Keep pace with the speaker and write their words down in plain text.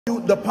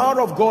the power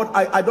of God,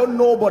 I don't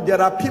know, but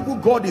there are people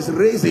God is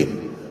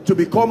raising to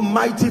become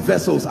mighty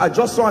vessels. I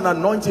just saw an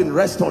anointing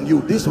rest on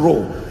you, this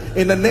role.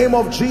 In the name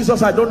of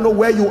Jesus, I don't know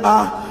where you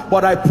are,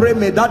 but I pray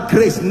may that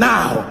grace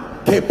now,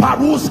 let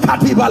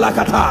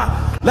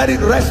it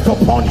rest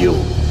upon you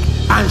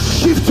and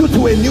shift you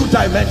to a new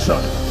dimension.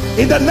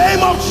 In the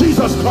name of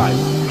Jesus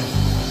Christ.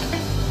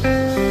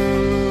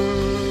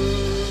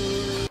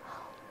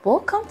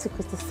 Welcome to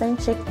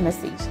Christocentric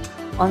Message.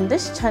 On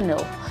this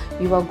channel,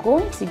 you are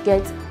going to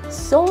get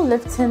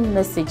soul-lifting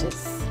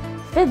messages,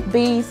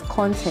 faith-based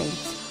content,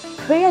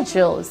 prayer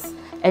drills,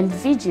 and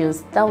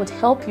videos that would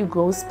help you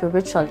grow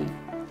spiritually.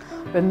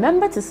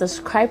 Remember to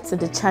subscribe to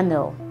the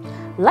channel,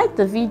 like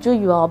the video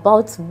you are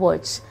about to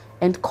watch,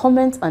 and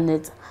comment on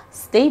it.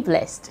 Stay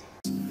blessed.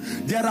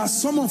 There are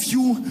some of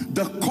you,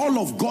 the call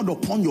of God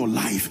upon your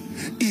life,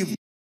 if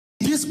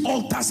these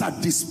altars are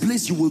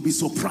displaced, you will be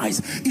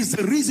surprised. It's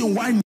the reason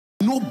why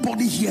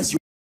nobody hears you.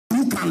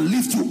 Who can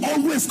lift you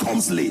always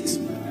comes late.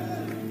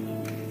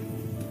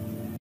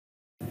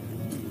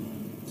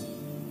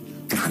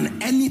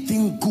 Can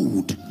anything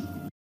good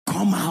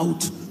come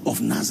out of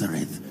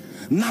Nazareth?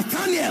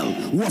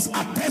 Nathanael was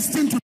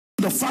attesting to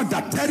the fact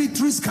that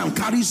territories can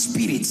carry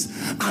spirits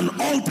and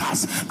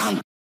altars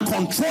and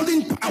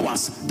controlling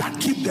powers that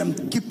keep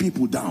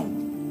people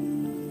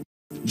down.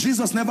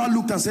 Jesus never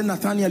looked and said,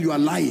 Nathanael, you are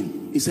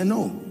lying. He said,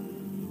 no,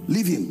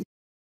 leave him,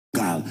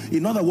 girl.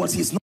 In other words,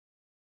 he's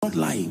not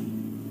lying.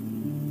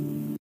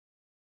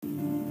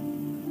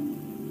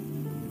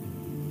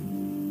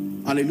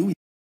 Hallelujah.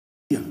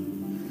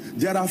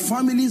 There are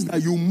families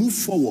that you move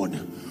forward,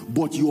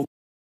 but your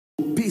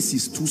pace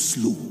is too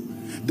slow.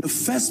 The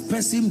first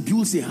person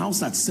builds a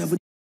house at 70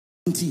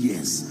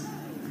 years.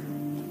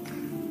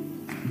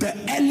 The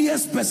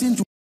earliest person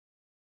to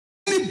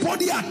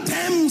anybody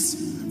attempts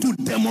to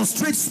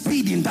demonstrate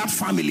speed in that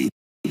family,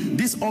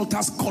 these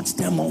altars cut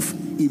them off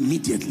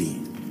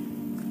immediately.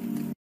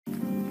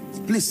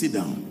 Please sit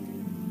down.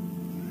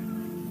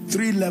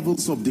 3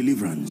 levels of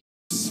deliverance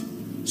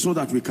so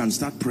that we can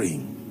start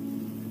praying.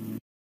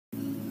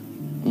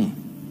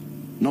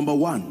 Number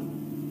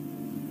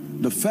 1,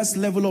 the first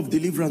level of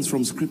deliverance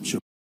from scripture.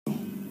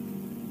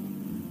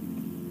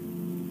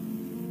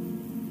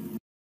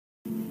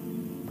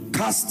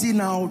 Casting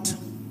out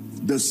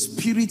the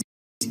spirit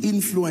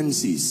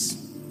influences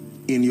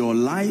in your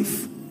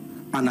life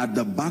and at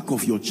the back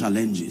of your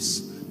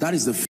challenges. That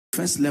is the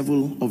first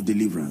level of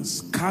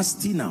deliverance.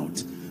 Casting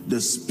out the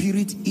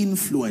spirit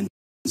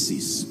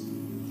influences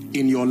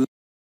in your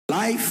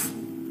life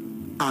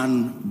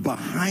and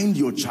behind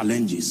your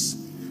challenges.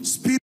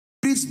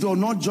 Spirits do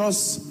not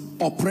just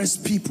oppress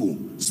people.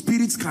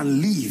 Spirits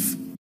can live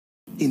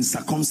in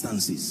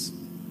circumstances.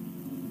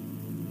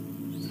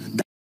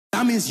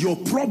 That means your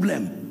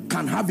problem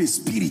can have a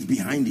spirit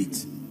behind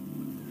it.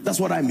 That's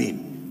what I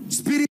mean.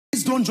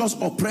 Spirits don't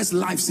just oppress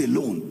lives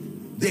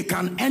alone. They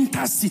can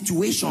enter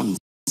situations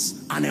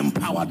and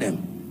empower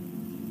them.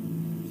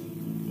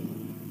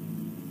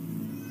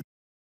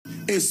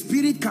 A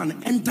spirit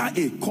can enter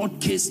a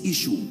court case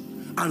issue,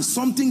 and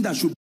something that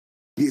should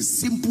be a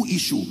simple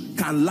issue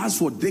can last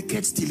for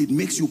decades till it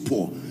makes you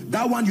poor.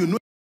 That one, you know,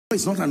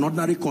 it's not an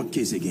ordinary court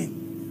case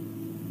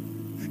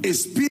again. A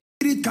spirit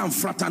can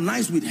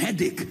fraternize with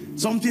headache,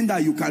 something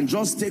that you can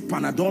just take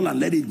Panadol and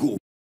let it go,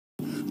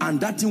 and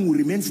that thing will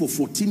remain for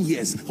 14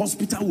 years.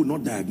 Hospital will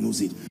not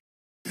diagnose it.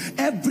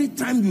 Every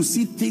time you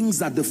see things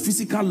that the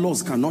physical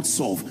laws cannot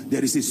solve,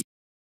 there is a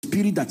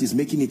spirit that is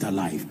making it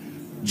alive.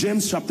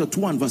 James chapter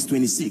 2 and verse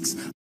 26.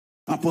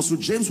 Apostle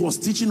James was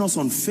teaching us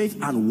on faith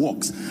and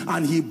works,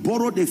 and he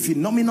borrowed a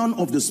phenomenon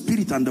of the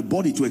spirit and the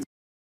body to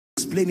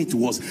explain it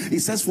to us. He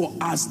says, for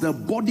as the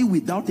body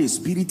without a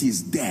spirit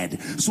is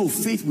dead, so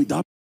faith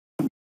without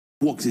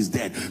works is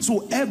dead.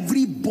 So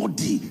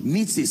everybody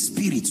needs a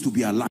spirit to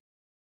be alive.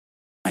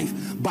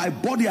 By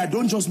body, I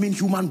don't just mean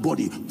human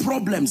body.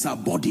 Problems are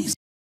bodies.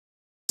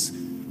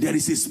 There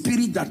is a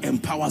spirit that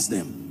empowers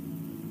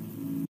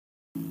them.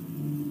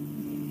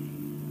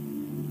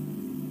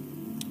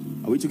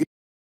 Are we together?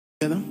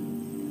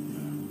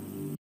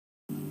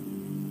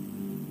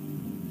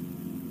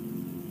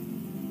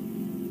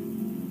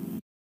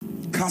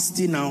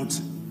 Casting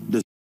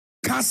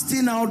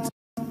out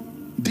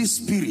these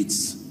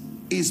spirits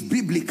is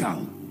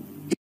biblical.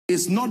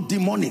 It's not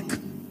demonic.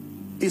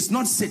 It's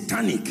not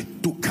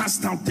satanic to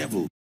cast out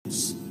devils.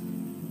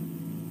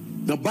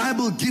 The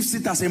Bible gives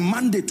it as a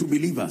mandate to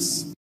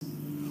believers.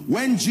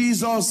 When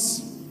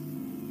Jesus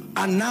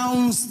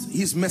announced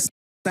his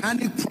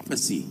messianic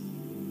prophecy,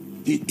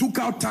 he took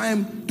out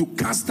time to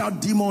cast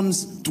out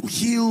demons, to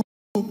heal,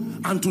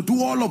 and to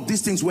do all of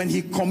these things. When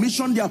he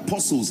commissioned the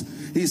apostles,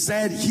 he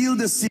said, heal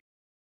the sick,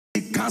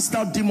 cast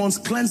out demons,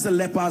 cleanse the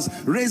lepers,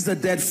 raise the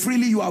dead.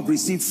 Freely you have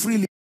received,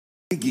 freely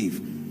give.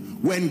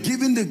 When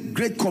given the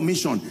Great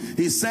Commission,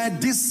 he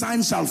said, this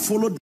sign shall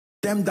follow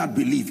them that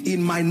believe.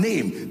 In my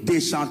name, they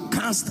shall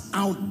cast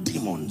out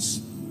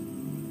demons.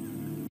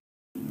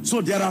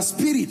 So there are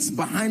spirits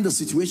behind the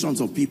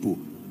situations of people.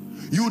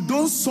 You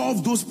don't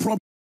solve those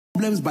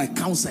problems by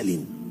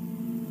counseling.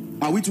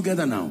 Are we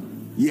together now?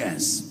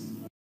 Yes.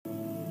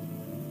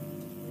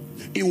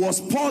 It was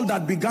Paul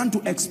that began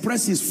to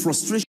express his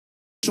frustration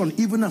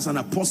even as an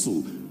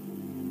apostle.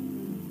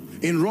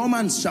 In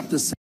Romans chapter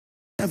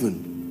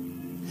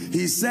 7,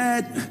 he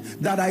said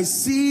that I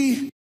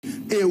see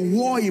a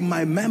war in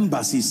my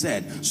members, he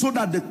said, so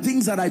that the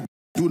things that I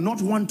do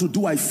not want to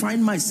do, I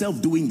find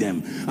myself doing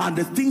them. And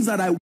the things that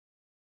I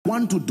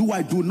want to do,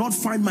 I do not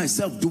find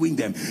myself doing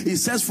them. He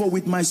says, for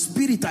with my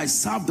spirit I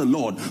serve the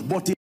Lord,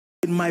 but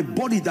in my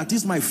body, that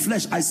is my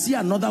flesh, I see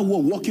another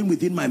war working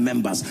within my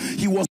members.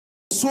 He was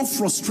so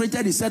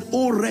frustrated, he said,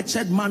 oh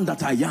wretched man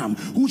that I am,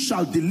 who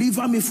shall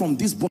deliver me from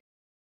this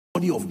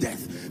body of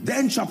death?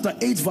 Then chapter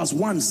 8 verse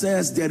 1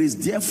 says, there is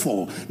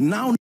therefore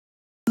now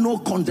no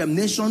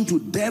condemnation to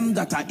them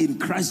that are in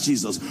Christ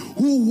Jesus,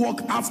 who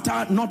walk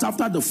not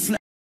after the flesh.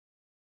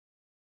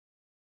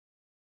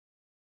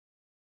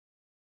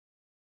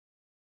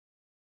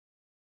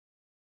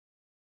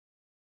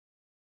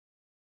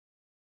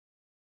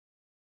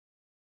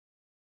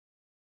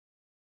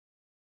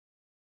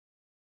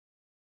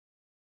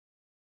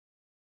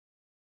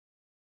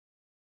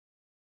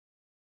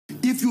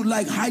 If you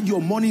like hide your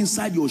money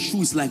inside your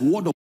shoes, like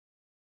word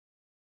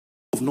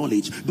of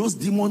knowledge, those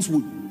demons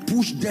will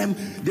push them.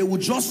 They will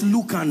just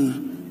look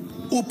and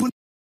open.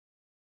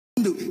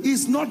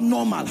 It's not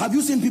normal. Have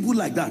you seen people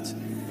like that?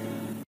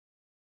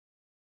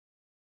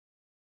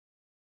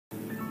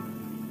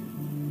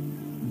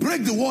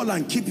 Break the wall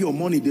and keep your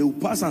money. They will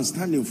pass and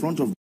stand in front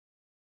of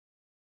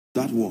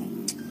that wall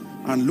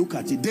and look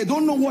at it. They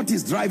don't know what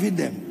is driving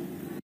them.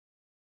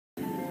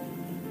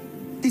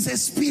 It's a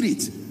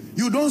spirit.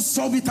 You don't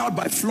solve it out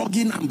by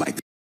flogging and by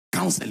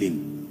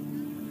counseling.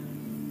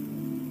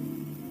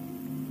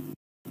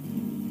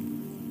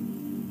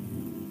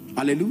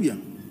 Hallelujah.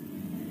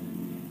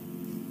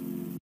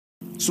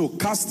 So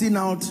casting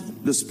out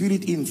the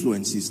spirit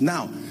influences.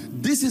 Now,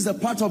 this is a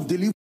part of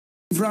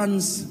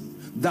deliverance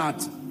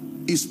that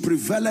is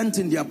prevalent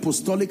in the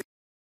apostolic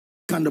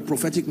and the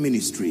prophetic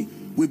ministry.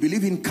 We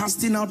believe in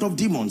casting out of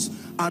demons.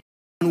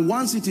 And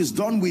once it is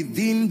done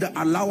within the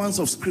allowance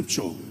of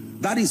scripture,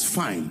 that is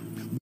fine.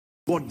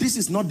 But this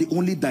is not the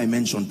only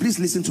dimension. Please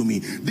listen to me.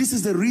 This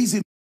is the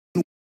reason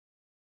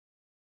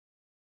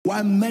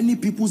why many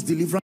people's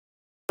deliverance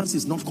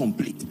is not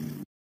complete.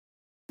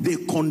 They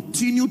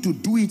continue to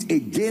do it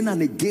again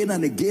and again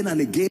and again and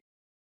again,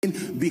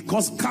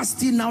 because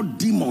casting out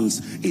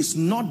demons is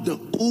not the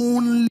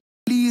only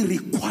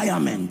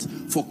requirement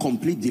for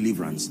complete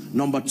deliverance.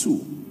 Number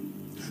two,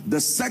 the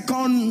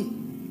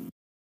second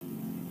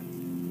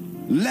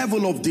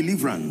level of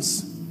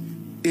deliverance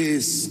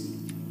is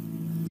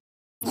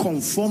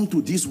conform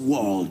to this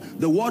world.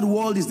 The word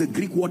world is the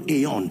Greek word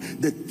aeon,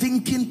 the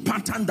thinking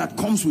pattern that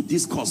comes with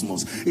this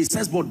cosmos. It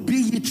says, but be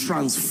ye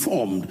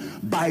transformed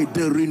by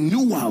the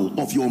renewal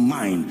of your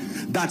mind,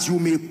 that you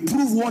may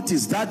prove what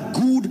is that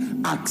good,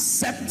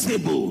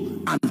 acceptable,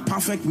 and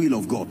perfect will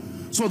of God.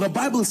 So the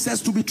Bible says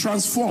to be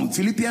transformed.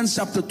 Philippians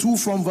chapter 2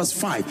 from verse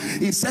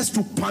 5, it says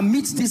to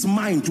permit this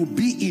mind to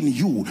be in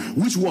you,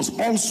 which was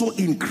also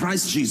in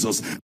Christ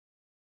Jesus.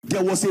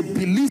 There was a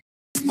belief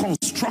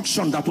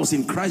construction that was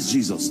in Christ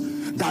Jesus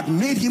that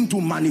made him to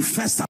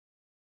manifest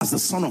as the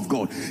Son of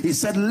God. He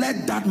said,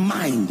 let that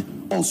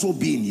mind also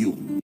be in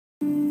you.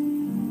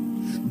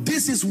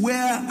 This is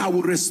where I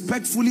will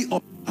respectfully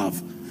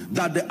observe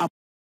that the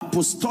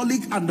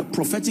apostolic and the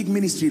prophetic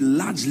ministry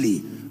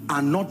largely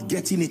are not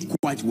getting it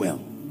quite well.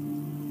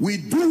 We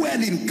do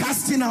well in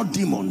casting out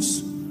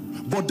demons,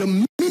 but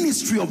the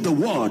ministry of the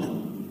word,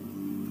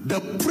 the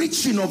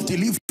preaching of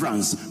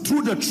deliverance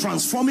through the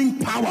transforming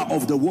power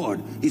of the word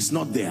is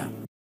not there.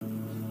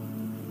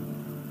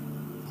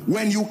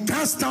 When you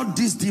cast out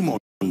these demons,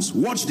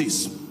 watch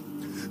this,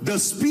 the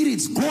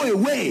spirits go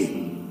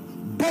away,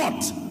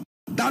 but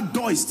that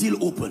door is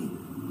still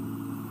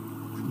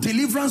open.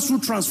 Deliverance through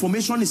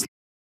transformation is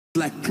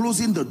like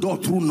closing the door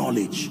through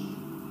knowledge.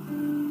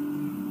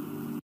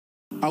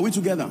 Are we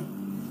together?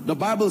 The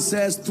Bible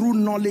says, through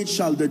knowledge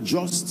shall the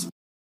just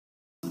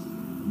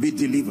be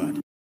delivered.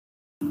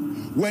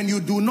 When you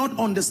do not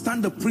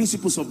understand the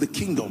principles of the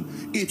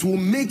kingdom, it will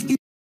make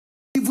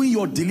even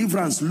your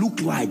deliverance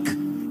look like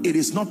it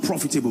is not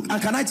profitable.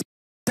 And can I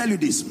tell you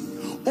this?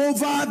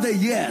 Over the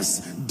years,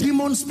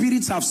 demon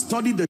spirits have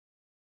studied the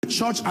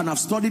church and have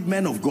studied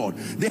men of God.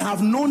 They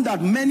have known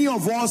that many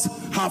of us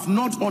have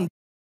not understood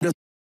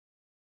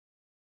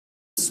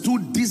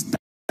this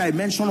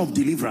dimension of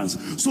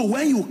deliverance. So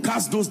when you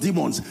cast those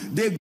demons,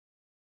 they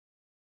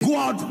go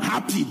out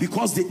happy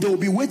because they will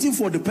be waiting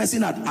for the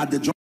person at the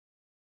junction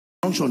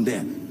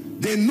there.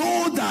 They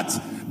know that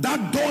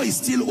that door is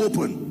still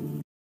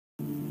open.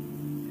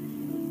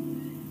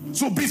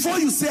 So before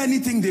you say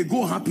anything, they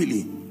go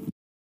happily.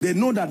 They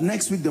know that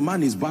next week the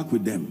man is back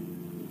with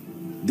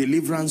them.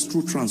 Deliverance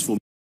through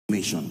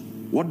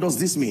transformation. What does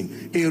this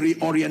mean? A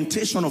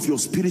reorientation of your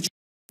spiritual.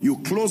 You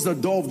close the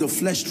door of the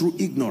flesh through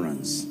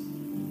ignorance.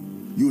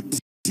 You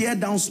tear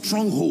down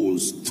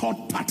strongholds,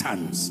 thought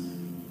patterns.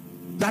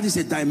 That is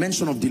a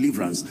dimension of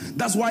deliverance.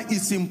 That's why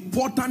it's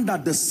important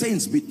that the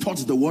saints be taught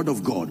the word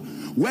of God.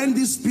 When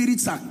these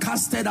spirits are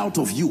casted out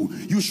of you,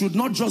 you should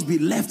not just be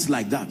left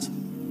like that.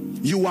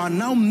 You are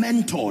now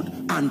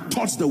mentored and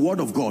taught the word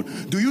of God.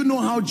 Do you know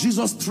how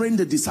Jesus trained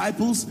the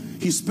disciples?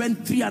 He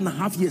spent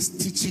 3.5 years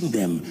teaching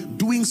them,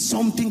 doing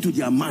something to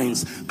their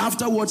minds.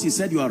 Afterwards, he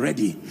said, you are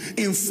ready.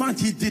 In fact,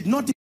 he did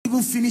not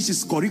even finish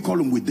his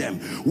curriculum with them.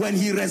 When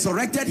he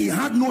resurrected, he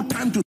had no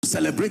time to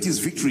celebrate his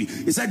victory.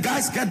 He said,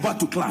 guys, get back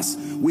to class.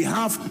 We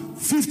have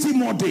 50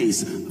 more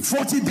days.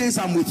 40 days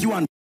I'm with you,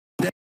 and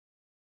then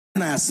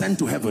I ascend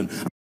to heaven.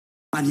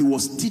 And he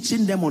was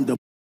teaching them on the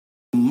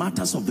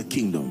matters of the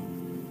kingdom.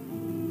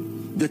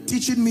 The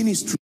teaching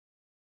ministry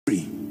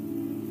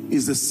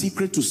is the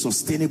secret to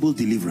sustainable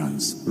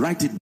deliverance.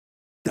 Write it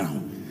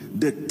down.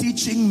 The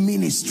teaching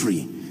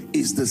ministry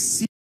is the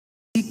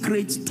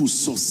secret to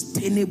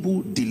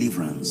sustainable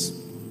deliverance.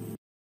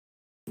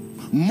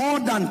 More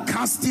than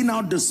casting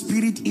out the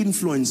spirit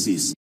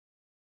influences.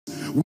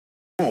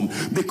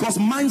 Because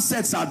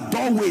mindsets are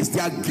doorways, they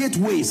are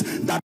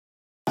gateways that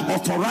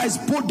authorize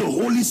both the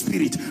Holy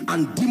Spirit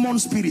and demon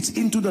spirits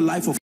into the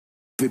life of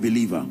a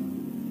believer.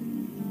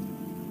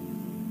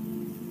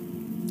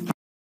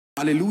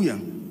 Hallelujah.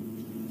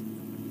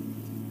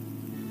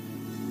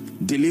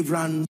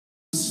 Deliverance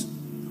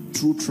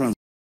through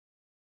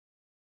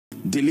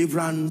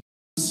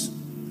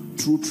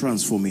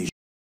transformation.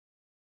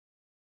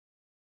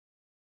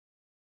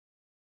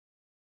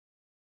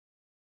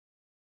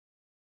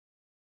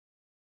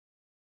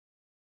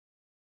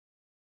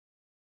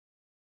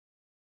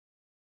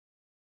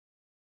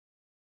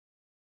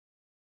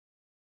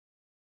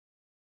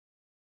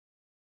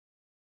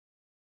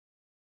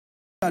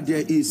 That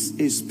there is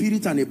a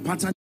spirit and a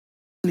pattern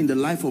in the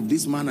life of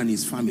this man and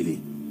his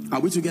family. Are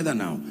we together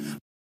now?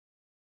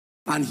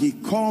 And he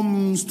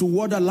comes to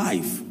Water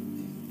Life,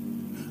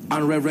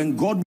 and Reverend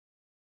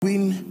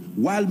Godwin,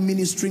 while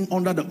ministering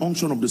under the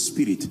unction of the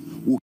Spirit,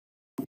 will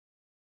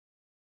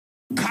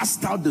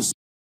cast out the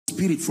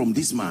spirit from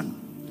this man.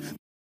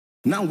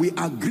 Now we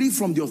agree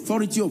from the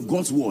authority of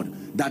God's word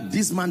that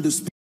this man, the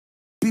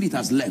spirit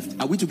has left.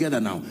 Are we together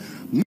now?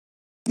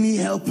 Any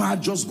helper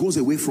just goes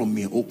away from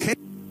me, okay?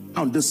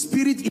 Now the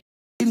spirit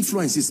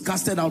influence is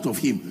casted out of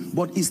him,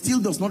 but it still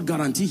does not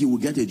guarantee he will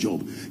get a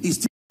job. It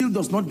still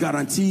does not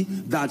guarantee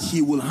that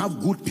he will have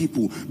good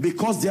people,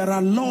 because there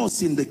are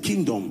laws in the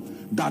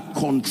kingdom that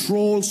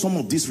control some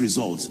of these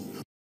results.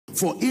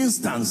 For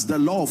instance, the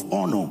law of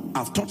honor.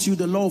 I've taught you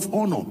the law of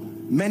honor.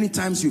 Many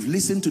times you've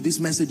listened to these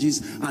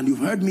messages and you've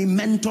heard me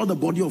mentor the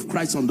body of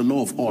Christ on the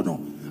law of honor.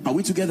 Are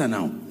we together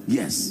now?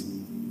 Yes.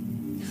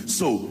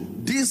 So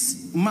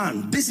this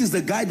man, this is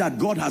the guy that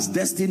God has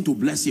destined to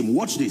bless him.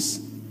 Watch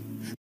this.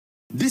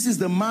 This is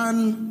the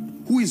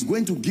man who is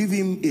going to give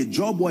him a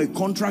job or a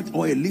contract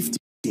or a lifting.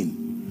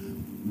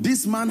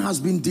 This man has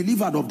been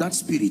delivered of that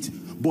spirit,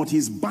 but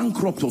he's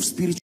bankrupt of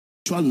spiritual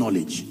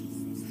knowledge.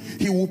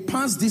 He will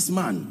pass this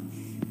man,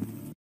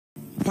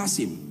 pass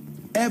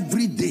him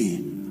every day,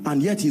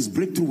 and yet his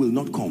breakthrough will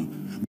not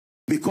come.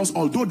 Because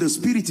although the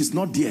spirit is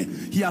not there,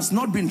 he has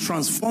not been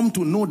transformed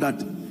to know that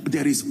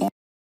there is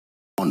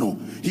honor.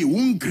 He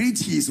won't greet,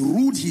 he is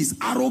rude, he is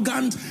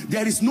arrogant.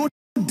 There is no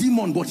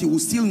demon, but he will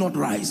still not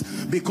rise,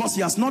 because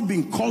he has not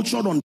been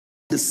cultured on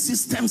the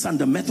systems and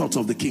the methods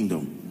of the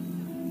kingdom.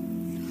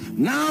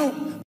 Now,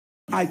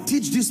 I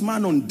teach this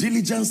man on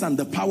diligence and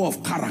the power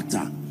of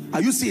character.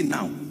 Are you seeing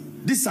now?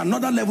 This is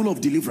another level of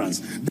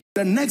deliverance.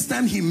 The next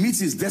time he meets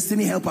his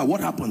destiny helper,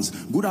 what happens?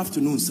 Good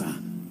afternoon, sir.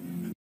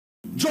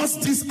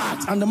 Just this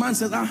act, and the man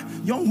says,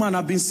 young man,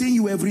 I've been seeing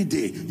you every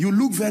day. You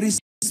look very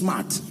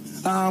smart.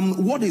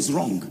 What is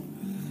wrong?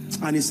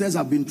 And he says,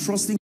 I've been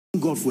trusting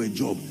God for a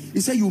job. He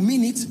said, you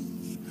mean it?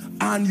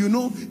 And you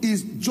know,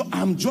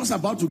 I'm just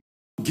about to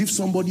give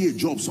somebody a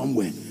job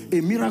somewhere. A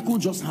miracle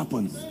just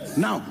happened.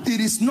 Now, it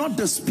is not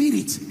the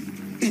spirit.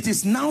 It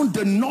is now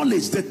the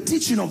knowledge, the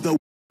teaching of the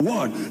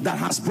word that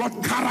has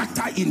brought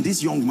character in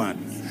this young man.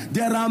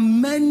 There are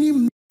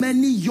many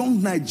young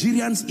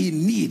Nigerians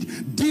in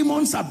need.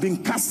 Demons have been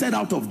casted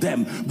out of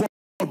them, but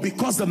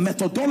because the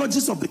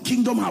methodologies of the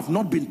kingdom have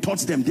not been taught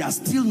them, they are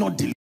still not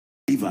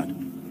delivered.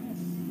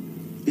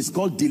 It's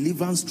called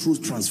deliverance through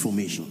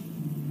transformation.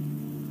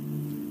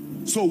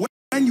 So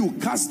when you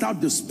cast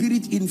out the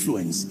spirit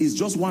influence, is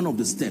just one of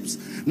the steps.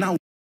 Now,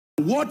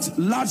 what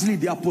largely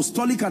the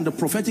apostolic and the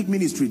prophetic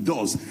ministry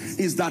does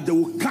is that they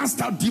will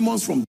cast out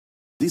demons from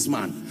this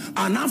man,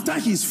 and after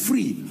he's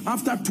free,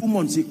 after 2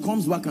 months, he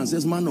comes back and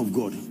says, man of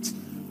God,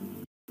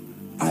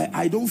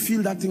 I don't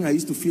feel that thing I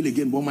used to feel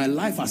again, but my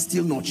life has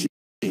still not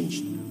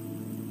changed.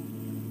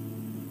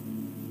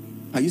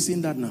 Are you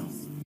seeing that now?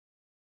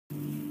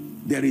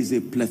 There is a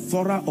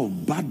plethora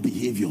of bad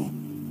behavior,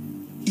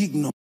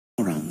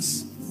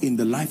 ignorance in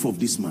the life of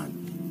this man.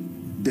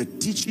 The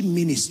teaching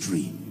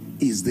ministry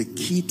is the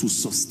key to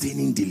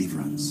sustaining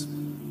deliverance.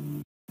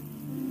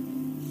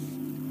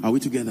 Are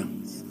we together?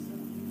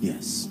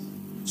 Yes.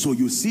 So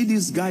you see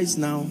these guys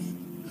now,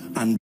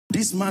 and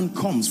this man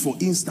comes, for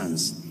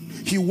instance,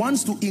 he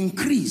wants to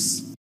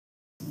increase.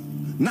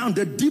 Now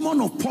the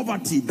demon of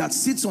poverty that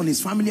sits on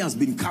his family has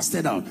been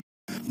casted out,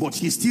 but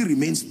he still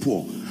remains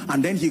poor.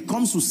 And then he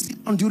comes to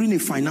sit down during a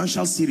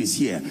financial series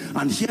here,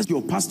 and here's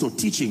your pastor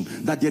teaching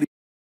that there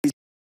is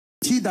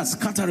he that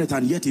scattereth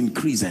and yet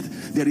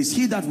increaseth. There is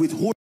he that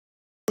withholdeth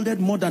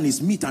more than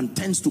his meat and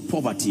tends to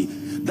poverty.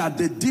 That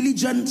the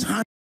diligent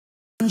hand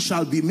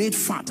shall be made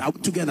fat.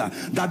 Out together.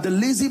 That the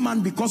lazy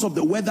man because of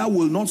the weather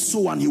will not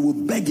sow and he will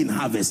beg in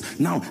harvest.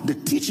 Now the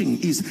teaching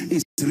is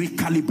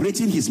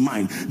recalibrating his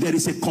mind. There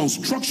is a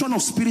construction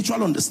of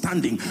spiritual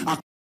understanding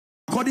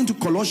according to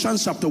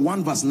Colossians chapter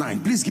 1 verse 9.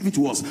 Please give it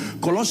to us.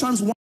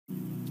 Colossians 1.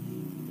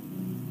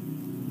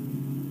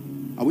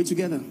 Are we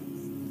together?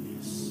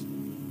 Yes.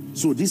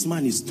 So this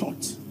man is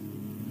taught.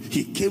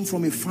 He came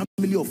from a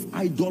family of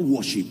idol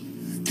worship,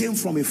 came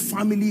from a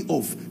family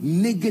of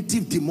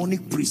negative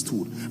demonic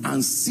priesthood,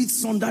 and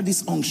sits under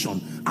this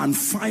unction, and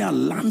fire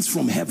lands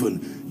from heaven,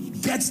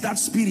 gets that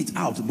spirit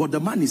out, but the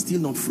man is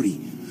still not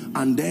free.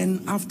 And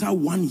then after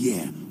 1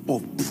 year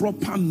of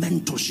proper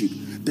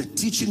mentorship, the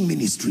teaching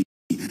ministry,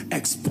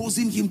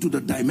 exposing him to the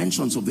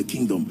dimensions of the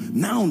kingdom,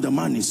 now the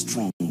man is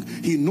strong.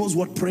 He knows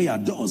what prayer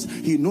does.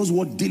 He knows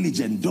what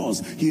diligence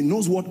does. He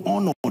knows what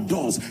honor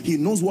does. He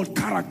knows what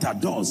character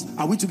does.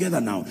 Are we together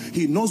now?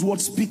 He knows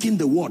what speaking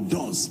the word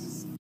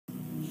does.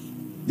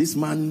 This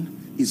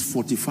man is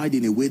fortified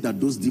in a way that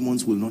those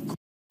demons will not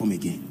come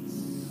again.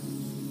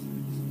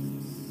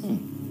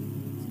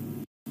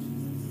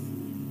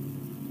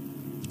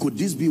 Could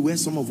this be where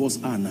some of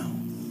us are now?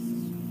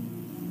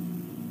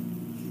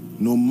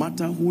 No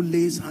matter who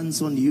lays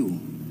hands on you,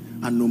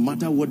 and no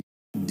matter what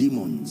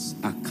demons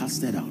are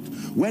casted out.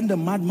 When the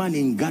madman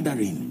in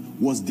Gathering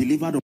was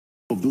delivered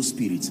of those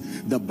spirits,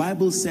 the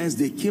Bible says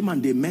they came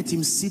and they met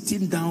him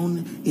sitting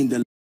down in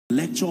the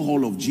lecture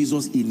hall of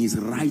Jesus in his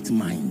right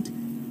mind.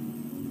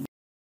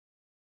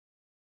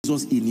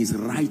 Jesus in his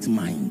right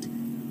mind.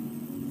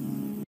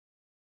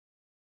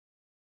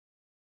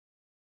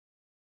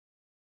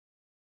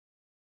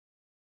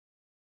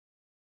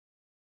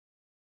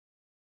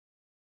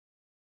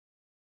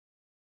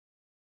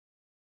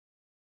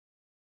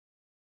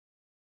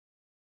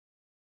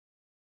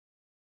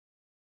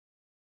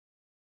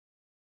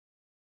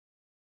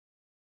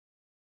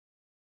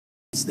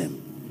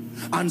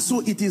 Them. And so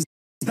it is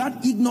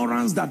that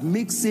ignorance that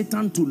makes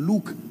Satan to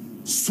look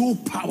so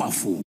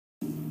powerful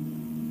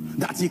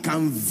that he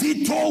can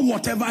veto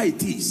whatever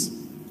it is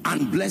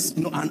and bless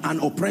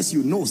and oppress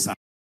you. No, sir.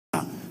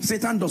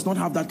 Satan does not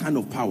have that kind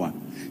of power.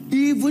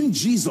 Even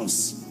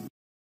Jesus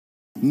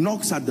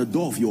knocks at the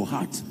door of your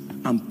heart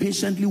and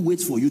patiently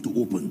waits for you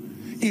to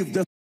open. If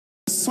the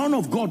Son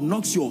of God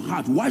knocks your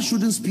heart, why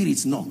shouldn't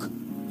spirits knock?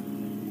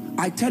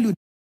 I tell you,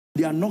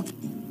 they are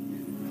knocking.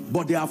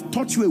 But they have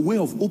taught you a way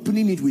of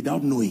opening it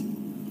without knowing.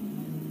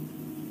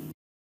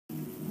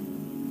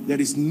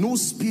 There is no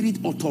spirit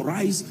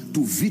authorized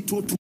to veto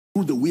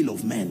through the will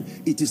of man.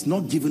 It is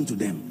not given to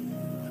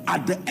them.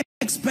 At the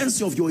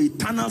expense of your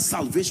eternal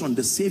salvation,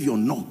 the Savior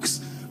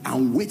knocks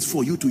and waits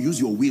for you to use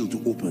your will to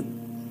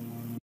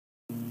open.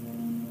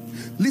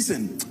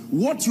 Listen,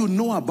 what you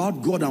know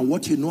about God and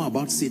what you know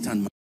about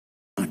Satan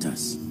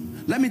matters.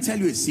 Let me tell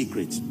you a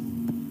secret.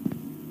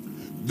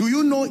 Do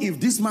you know if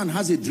this man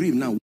has a dream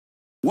now?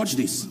 Watch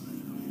this.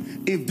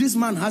 If this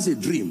man has a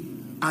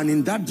dream, and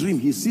in that dream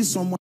he sees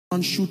someone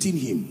shooting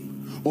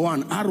him, or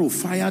an arrow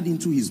fired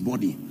into his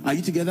body, are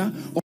you together?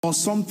 Or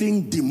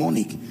something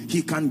demonic,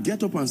 he can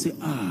get up and say,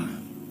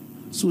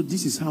 so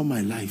this is how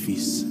my life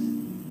is.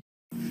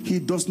 He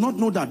does not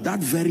know that that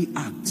very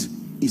act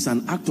is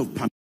an act of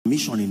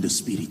permission in the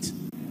spirit.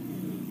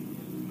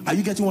 Are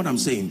you getting what I'm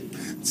saying?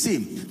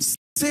 See,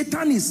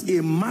 Satan is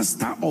a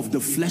master of the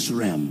flesh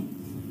realm.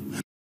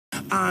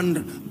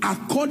 And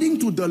according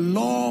to the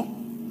law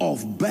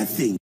of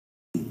birthing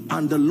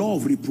and the law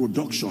of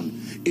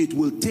reproduction, it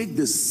will take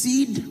the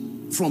seed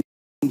from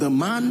the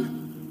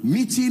man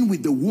meeting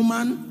with the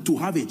woman to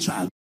have a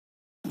child.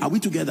 Are we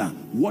together?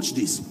 Watch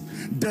this.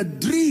 The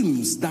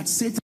dreams that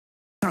Satan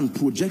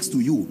projects to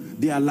you,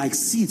 they are like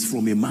seeds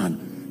from a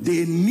man.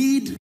 They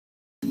need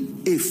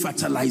a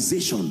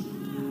fertilization.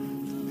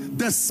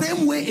 The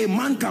same way a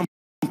man can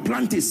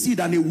plant a seed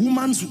and a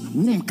woman's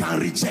womb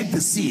can reject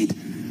the seed,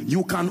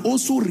 you can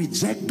also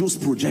reject those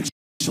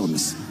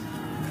projections.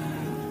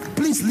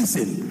 Please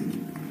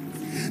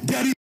listen.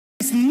 There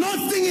is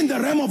nothing in the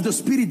realm of the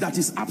spirit that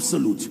is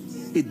absolute.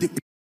 It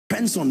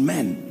depends on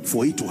men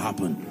for it to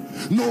happen.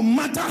 No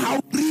matter how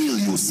real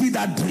you see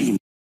that dream,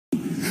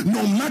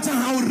 no matter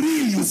how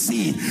real you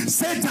see it,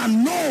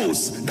 Satan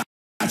knows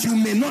that you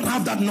may not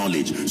have that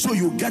knowledge. So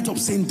you get up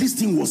saying, this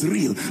thing was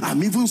real.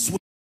 I'm even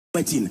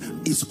sweating.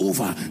 It's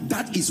over.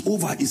 That is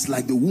over. It's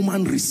like the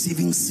woman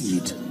receiving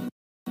seed.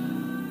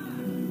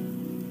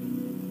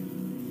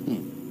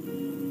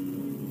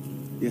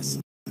 Yes.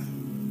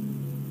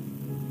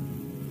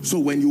 So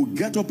when you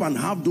get up and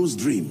have those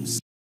dreams,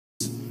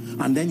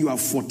 and then you are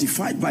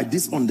fortified by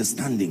this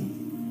understanding,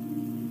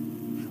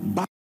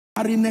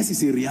 barrenness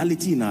is a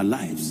reality in our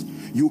lives.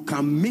 You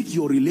can make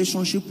your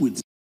relationship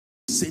with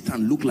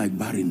Satan look like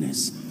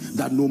barrenness.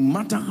 That no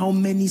matter how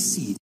many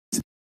seeds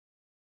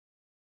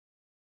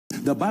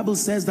The Bible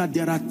says that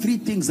there are three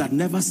things that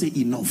never say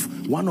enough.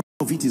 One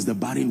of it is the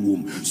barren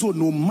womb. So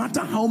no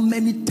matter how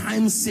many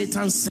times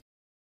Satan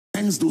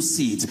sends those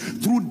seeds,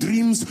 through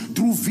dreams,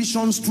 through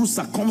visions, through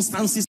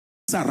circumstances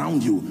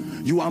around you,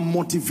 you are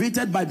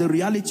motivated by the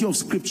reality of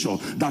Scripture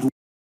that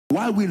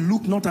while we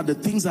look not at the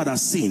things that are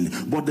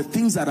seen, but the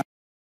things that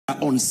are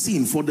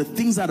unseen. For the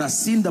things that are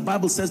seen, the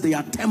Bible says they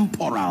are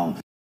temporal.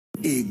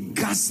 A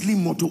ghastly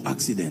motor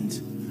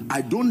accident.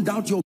 I don't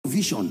doubt your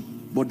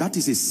vision, but that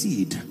is a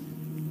seed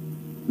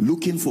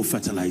looking for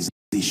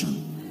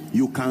fertilization.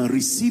 You can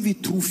receive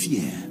it through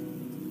fear.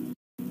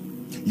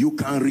 You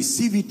can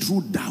receive it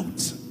through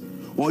doubt.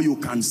 Or you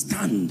can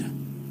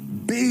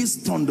stand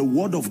based on the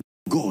word of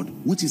God,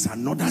 which is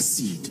another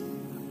seed.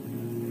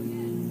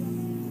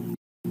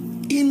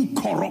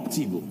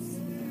 Incorruptible.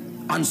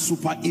 And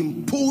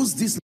superimpose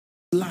these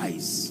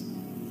lies.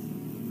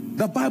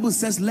 The Bible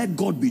says, let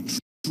God be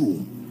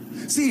true.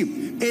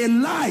 See, a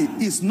lie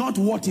is not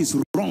what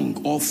is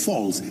wrong or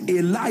false.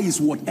 A lie is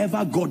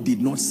whatever God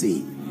did not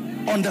say.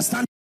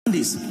 Understand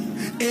this?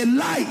 A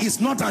lie is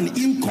not an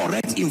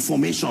incorrect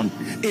information.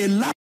 A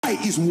lie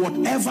is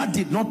whatever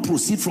did not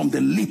proceed from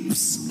the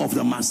lips of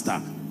the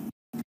master.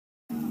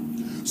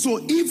 So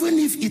even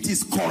if it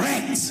is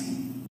correct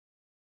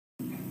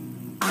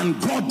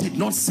and God did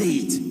not say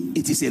it,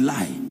 it is a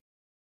lie.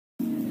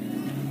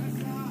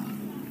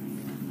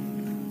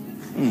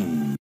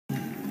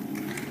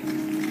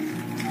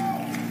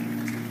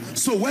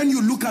 So when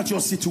you look at your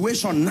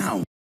situation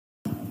now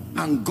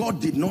and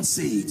God did not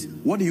say it,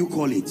 what do you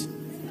call it?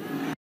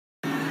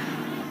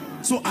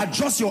 So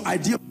adjust your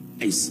idea.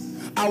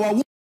 Our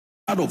word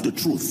of the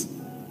truth.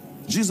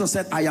 Jesus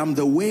said, I am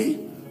the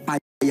way, I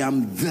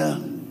am the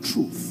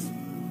truth.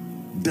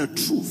 The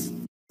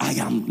truth. I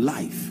am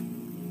life.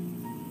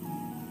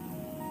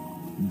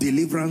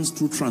 Deliverance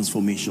through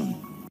transformation.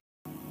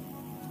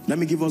 Let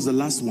me give us the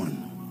last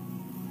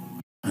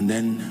one. And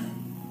then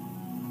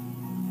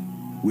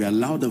we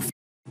allow the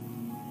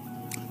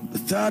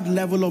third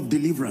level of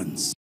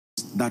deliverance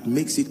that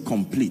makes it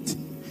complete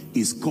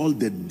is called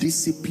the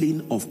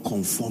discipline of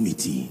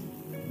conformity.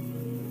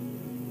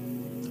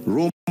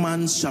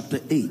 Romans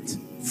chapter 8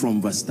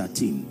 from verse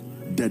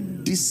 13. The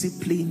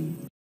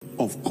discipline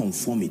of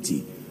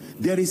conformity.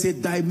 There is a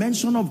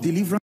dimension of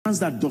deliverance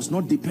that does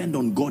not depend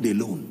on God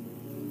alone.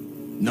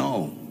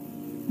 No.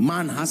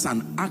 Man has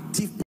an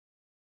active.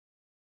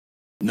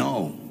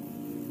 No.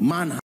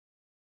 Man has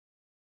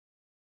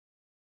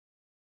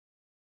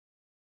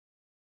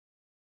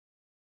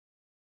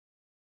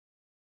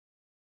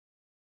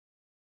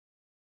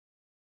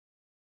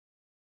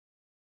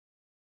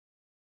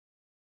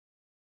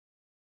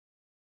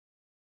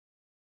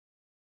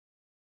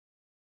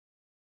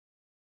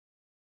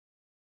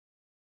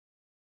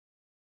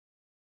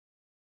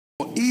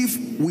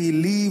if we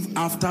live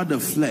after the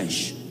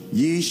flesh,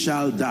 ye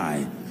shall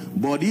die.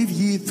 But if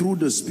ye through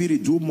the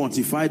Spirit do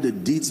mortify the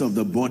deeds of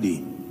the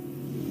body.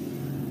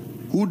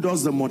 Who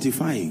does the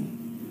mortifying?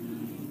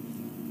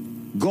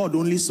 God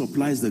only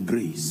supplies the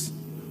grace.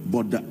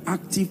 But the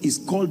active is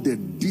called the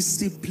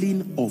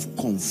discipline of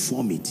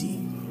conformity.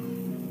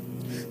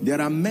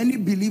 There are many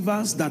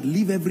believers that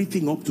leave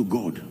everything up to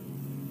God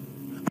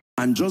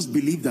and just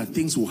believe that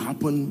things will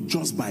happen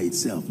just by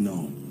itself.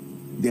 No.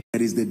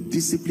 There is the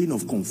discipline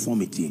of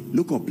conformity.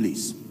 Look up,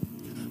 please.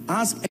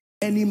 Ask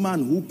any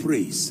man who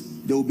prays.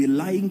 They will be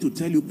lying to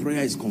tell you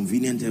prayer is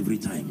convenient every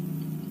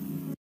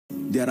time.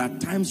 There are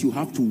times you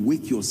have to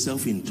wake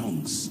yourself in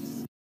tongues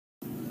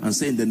and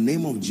say, in the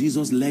name of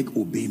Jesus, leg,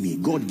 obey me.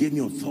 God gave me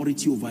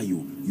authority over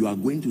you. You are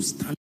going to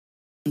stand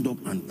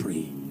up and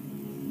pray.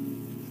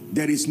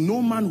 There is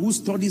no man who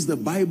studies the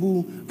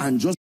Bible and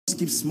just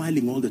keeps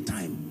smiling all the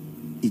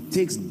time. It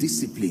takes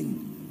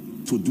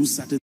discipline to do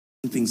certain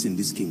things in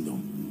this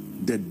kingdom.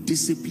 The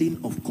discipline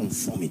of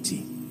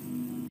conformity.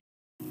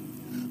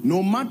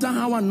 No matter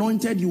how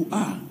anointed you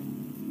are,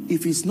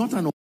 if it's not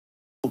an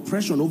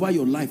oppression over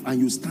your life and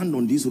you stand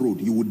on this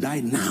road, you will die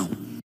now.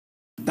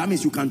 That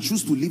means you can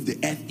choose to leave the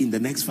earth in the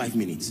next 5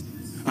 minutes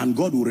and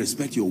God will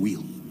respect your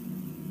will.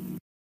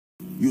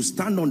 You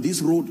stand on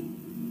this road,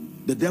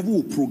 the devil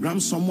will program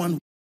someone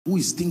who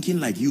is thinking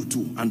like you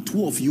too, and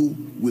two of you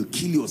will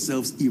kill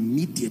yourselves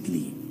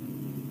immediately.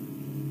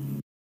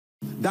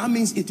 That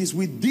means it is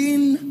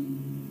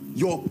within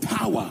your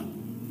power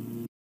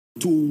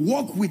to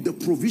walk with the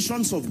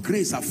provisions of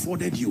grace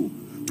afforded you,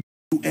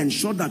 to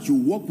ensure that you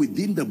walk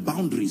within the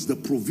boundaries, the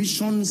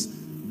provisions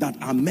that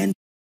are meant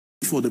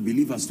for the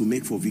believers to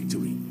make for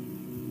victory.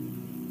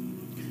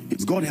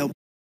 It's God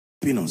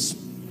helping us.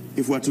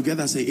 If we're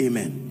together, say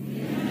amen.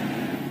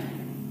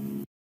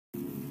 Amen.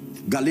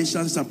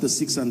 Galatians chapter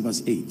 6 and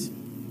verse 8.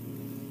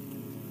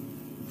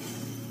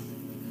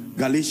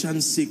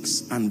 Galatians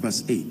 6 and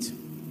verse 8.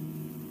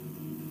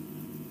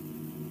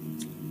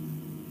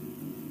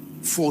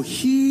 For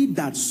he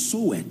that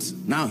soweth,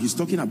 now he's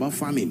talking about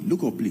farming.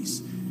 Look up,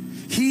 please.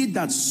 He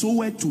that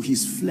soweth to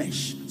his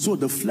flesh. So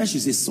the flesh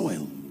is a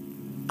soil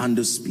and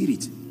the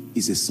spirit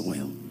is a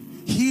soil.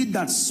 He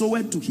that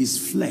soweth to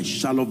his flesh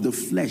shall of the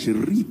flesh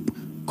reap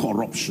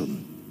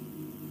corruption.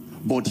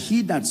 But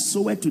he that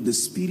soweth to the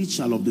Spirit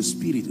shall of the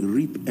Spirit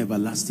reap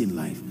everlasting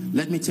life.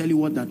 Let me tell you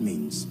what that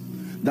means.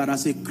 That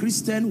as a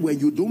Christian, when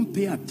you don't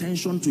pay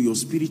attention to your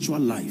spiritual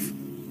life,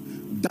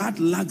 that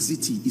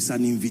laxity is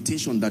an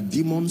invitation that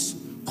demons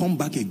come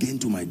back again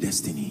to my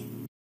destiny.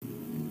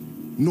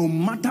 No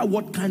matter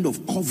what kind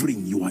of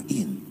covering you are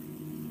in,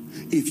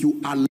 if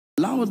you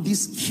allow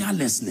this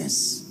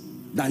carelessness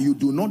that you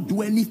do not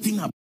do anything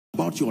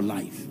about your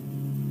life.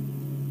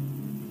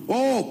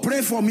 Oh,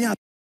 pray for me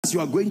as you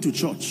are going to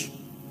church.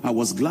 I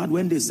was glad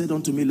when they said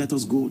unto me, let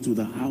us go to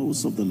the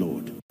house of the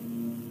Lord.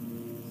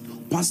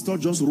 Pastor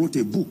just wrote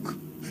a book.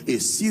 A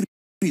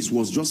series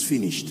was just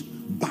finished.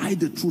 Buy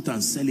the truth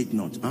and sell it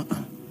not.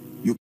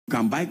 You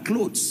can buy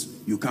clothes.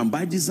 You can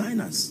buy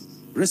designers.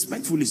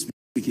 Respectfully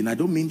speaking, I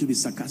don't mean to be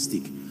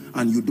sarcastic.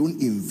 And you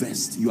don't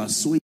invest. You are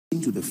sowing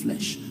into the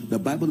flesh. The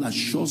Bible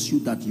assures you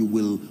that you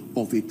will,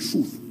 of a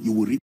truth, you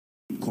will reap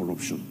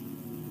corruption.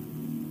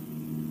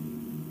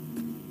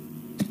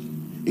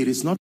 It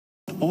is not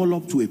all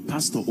up to a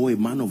pastor or a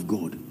man of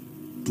God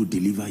to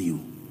deliver you.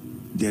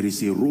 There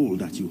is a role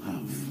that you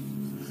have.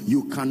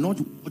 You cannot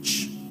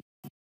watch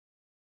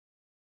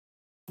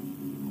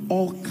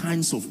all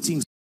kinds of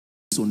things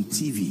on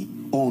TV,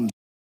 on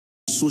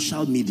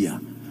social media,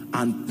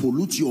 and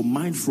pollute your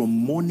mind from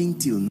morning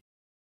till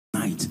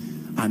night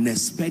and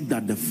expect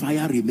that the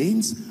fire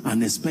remains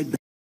and expect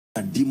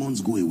that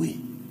demons go away.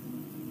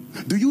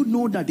 Do you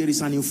know that there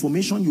is an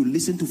information you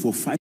listen to for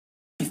 5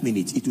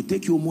 minutes? It will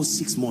take you almost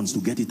 6 months to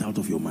get it out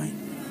of your mind.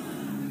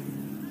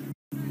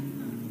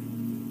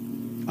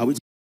 Are we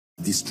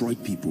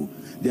destroyed people?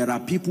 There are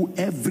people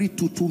every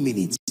 2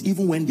 minutes,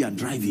 even when they are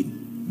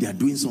driving, they are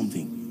doing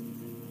something.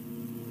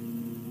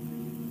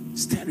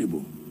 It's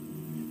terrible.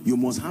 You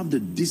must have the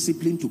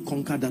discipline to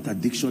conquer that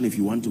addiction if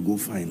you want to go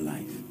far in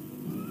life.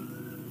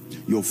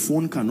 Your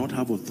phone cannot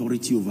have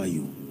authority over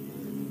you.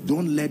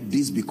 Don't let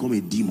this become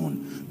a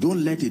demon.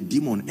 Don't let a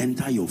demon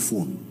enter your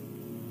phone.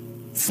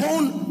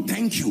 Phone,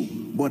 thank you,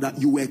 but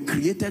you were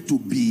created to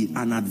be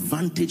an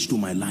advantage to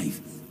my life.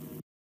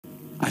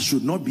 I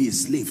should not be a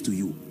slave to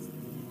you.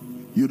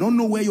 You don't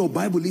know where your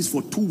Bible is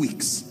for 2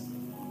 weeks.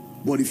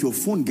 But if your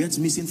phone gets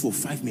missing for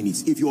 5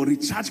 minutes, if your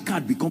recharge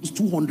card becomes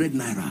 200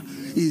 naira,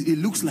 it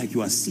looks like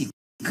you are sick.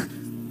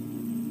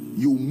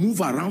 You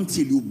move around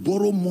till you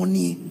borrow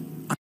money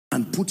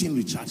and put in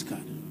recharge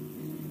card.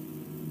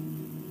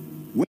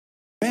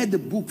 Where the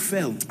book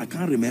fell, I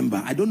can't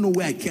remember. I don't know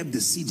where I kept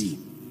the CD.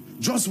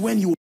 Just when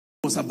he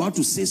was about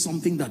to say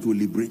something that will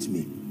liberate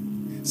me.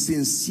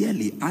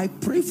 Sincerely, I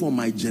pray for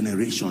my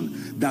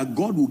generation that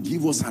God will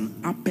give us an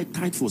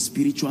appetite for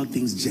spiritual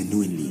things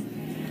genuinely.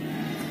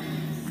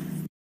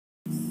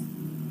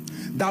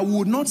 That we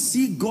would not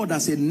see God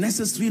as a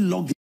necessary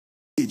luggage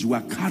we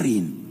are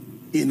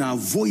carrying in our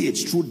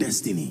voyage through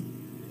destiny.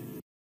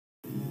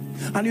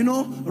 And you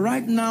know,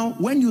 right now,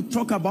 when you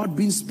talk about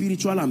being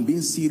spiritual and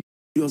being serious,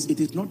 it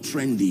is not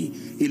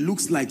trendy. It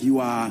looks like you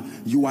are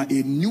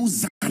a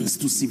nuisance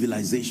to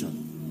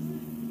civilization.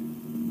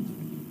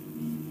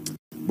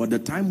 But the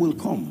time will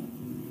come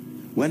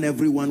when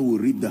everyone will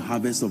reap the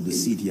harvest of the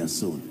seed he has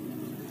sown.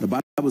 The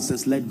Bible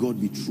says, let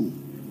God be true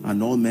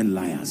and all men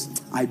liars.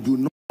 I do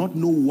not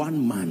know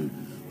one man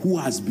who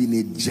has been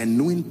a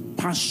genuine,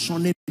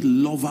 passionate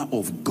lover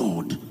of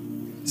God.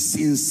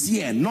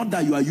 Sincere, not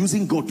that you are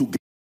using God to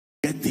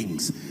get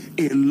things.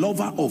 A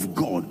lover of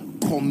God,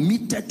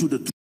 committed to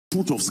the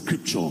truth of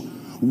Scripture,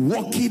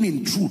 walking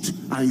in truth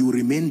and you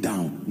remain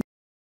down.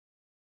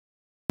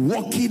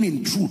 Walking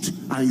in truth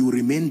and you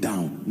remain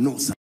down. No,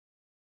 sir.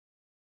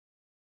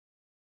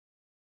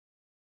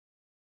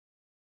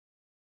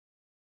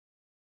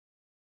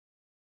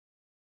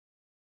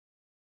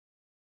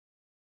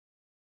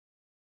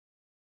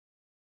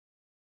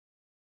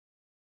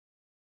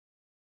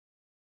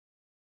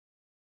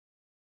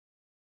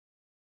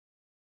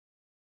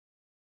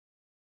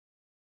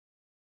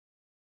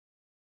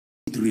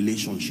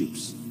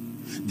 Relationships.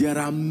 There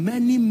are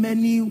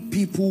many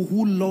people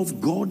who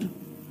love God,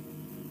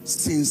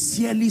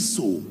 sincerely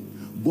so,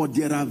 but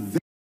there are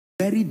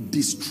very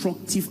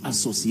destructive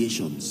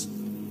associations.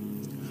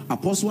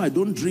 Apostle, I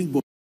don't drink,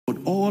 but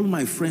all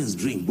my friends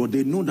drink, but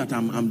they know that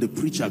I'm the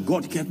preacher.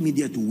 God kept me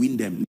there to win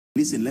them.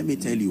 Listen, let me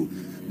tell you,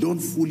 don't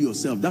fool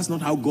yourself. That's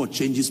not how God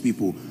changes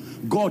people.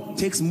 God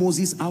takes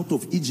Moses out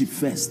of Egypt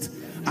first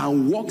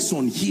and works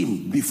on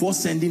him before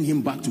sending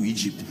him back to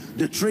Egypt.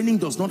 The training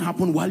does not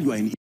happen while you are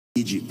in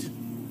Egypt.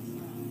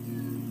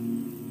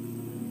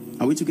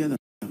 Are we together?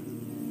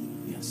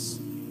 Yes.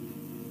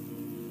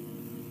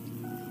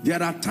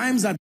 There are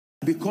times that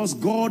because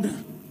God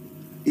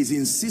is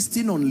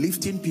insisting on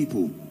lifting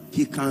people,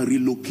 he can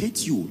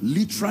relocate you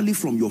literally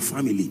from your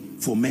family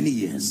for many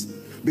years.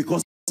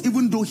 Because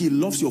even though he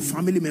loves your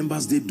family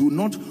members, they do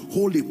not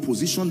hold a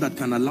position that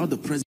can allow the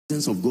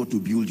presence of God to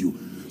build you.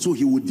 So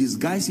he would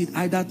disguise it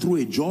either through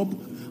a job.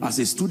 As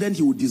a student,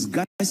 he would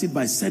disguise it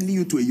by sending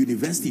you to a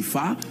university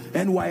far,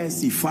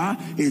 NYSC far,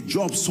 a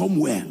job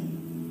somewhere.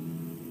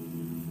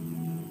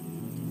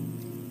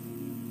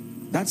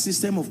 That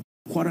system of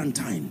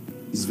quarantine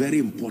is very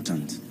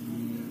important.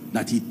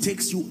 that he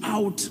takes you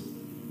out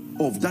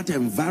of that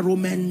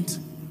environment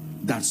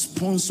that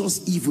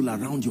sponsors evil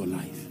around your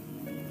life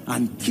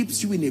and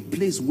keeps you in a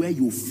place where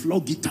you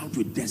flog it out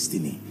with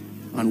destiny.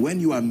 And when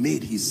you are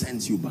made, he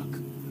sends you back.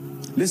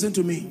 Listen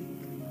to me.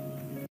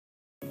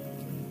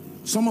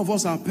 Some of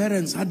us, our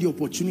parents, had the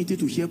opportunity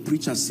to hear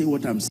preachers say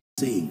what I'm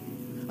saying,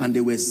 and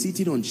they were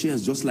sitting on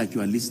chairs just like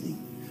you are listening,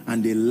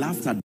 and they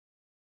laughed at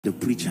the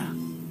preacher.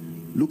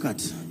 Look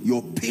at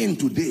your pain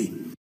today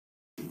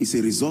is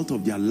a result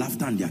of their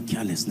laughter and their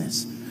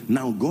carelessness.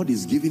 Now God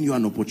is giving you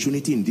an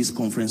opportunity in this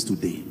conference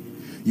today.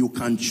 You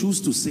can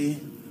choose to say,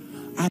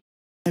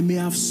 I may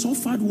have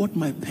suffered what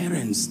my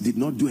parents did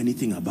not do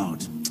anything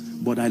about,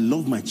 but I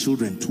love my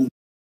children too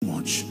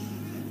much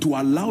to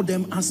allow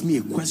them ask me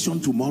a question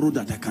tomorrow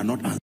that I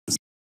cannot answer,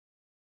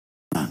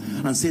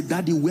 and say,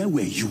 Daddy, where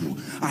were you?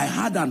 I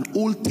had an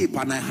old tape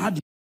and I had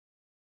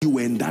you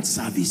were in that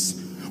service.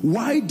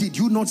 Why did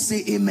you not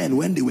say amen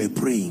when they were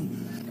praying?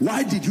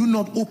 Why did you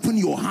not open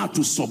your heart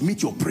to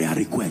submit your prayer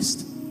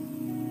request?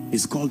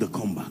 It's called the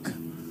comeback.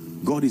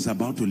 God is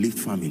about to lift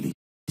families.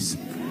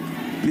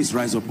 Please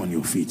rise up on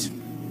your feet.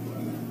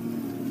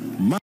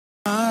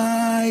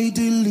 My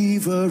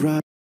deliverer,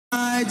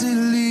 my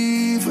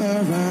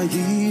deliverer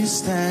is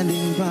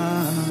standing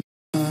by.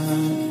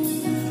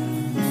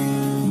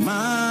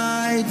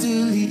 My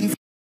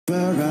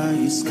deliverer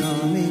is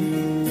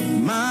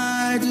coming.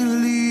 My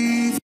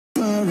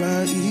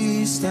deliverer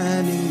is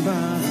standing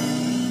by.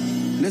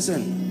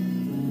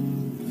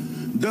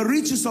 Listen, the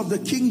riches of the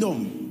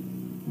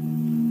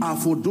kingdom are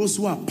for those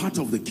who are part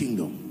of the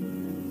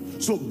kingdom.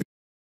 So,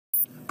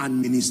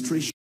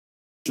 administration.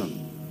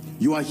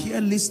 You are here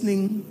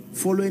listening,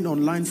 following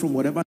online from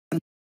whatever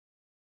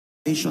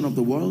nation of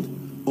the world,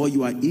 or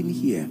you are in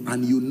here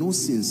and you know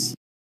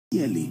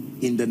sincerely,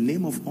 in the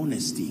name of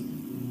honesty,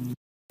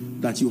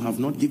 that you have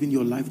not given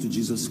your life to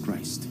Jesus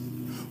Christ.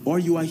 Or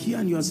you are here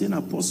and you are saying,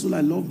 Apostle,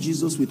 I love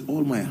Jesus with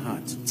all my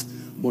heart,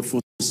 but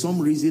for some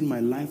reason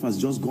my life has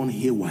just gone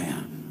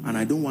haywire and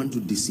I don't want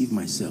to deceive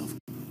myself.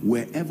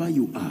 Wherever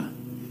you are,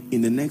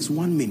 in the next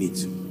 1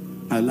 minute,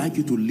 I'd like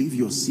you to leave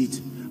your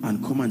seat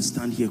and come and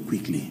stand here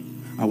quickly.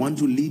 I want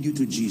to lead you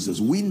to Jesus.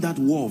 Win that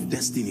war of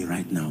destiny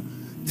right now.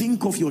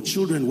 Think of your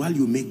children while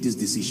you make this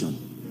decision.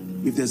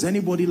 If there's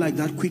anybody like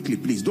that, quickly,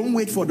 please. Don't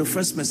wait for the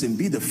first person.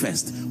 Be the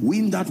first.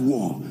 Win that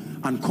war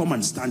and come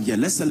and stand here.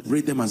 Let's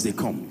celebrate them as they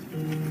come.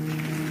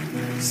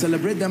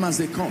 Celebrate them as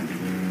they come.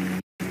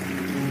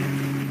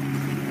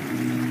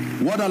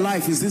 What a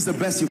life. Is this the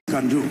best you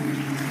can do?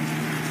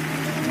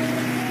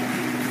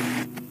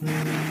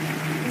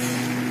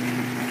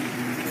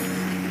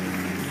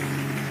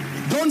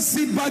 Don't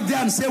sit back there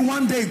and say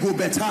one day go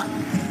better.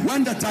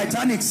 When the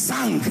Titanic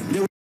sank,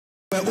 there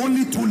were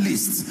only two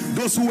lists: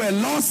 those who were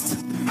lost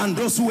and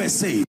those who were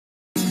saved.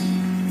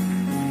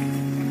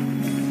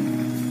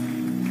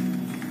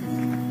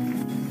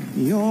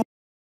 Your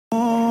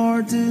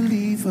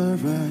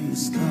deliverer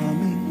is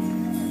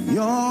coming.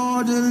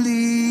 Your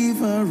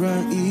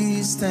deliverer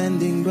is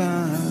standing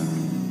by.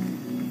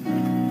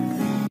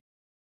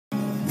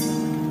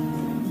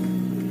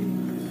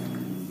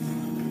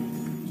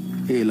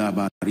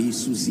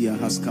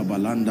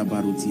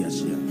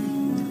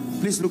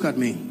 Please look at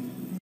me.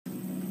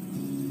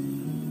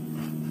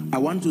 I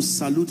want to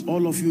salute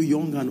all of you,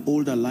 young and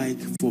old alike,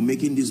 for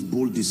making this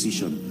bold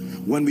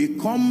decision. When we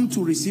come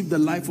to receive the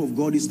life of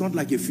God, it's not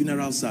like a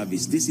funeral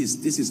service. This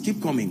is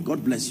keep coming.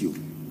 God bless you.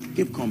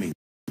 Keep coming.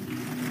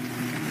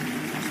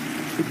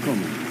 Keep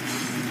coming.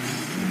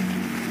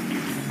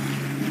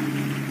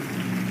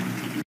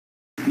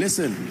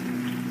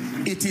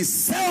 Listen, it is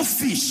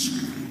selfish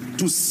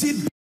to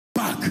sit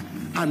back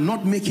and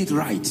not make it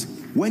right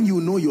when you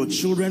know your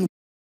children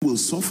will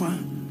suffer,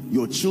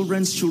 your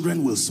children's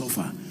children will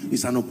suffer.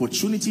 It's an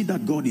opportunity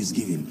that God is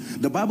giving.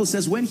 The Bible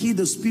says when he,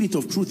 the Spirit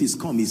of truth, is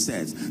come, he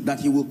says that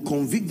he will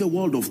convict the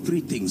world of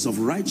three things: of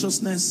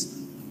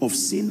righteousness, of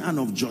sin, and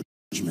of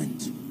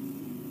judgment.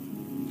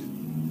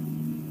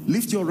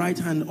 Lift your right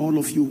hand, all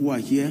of you who are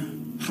here,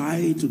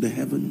 high to the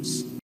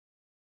heavens.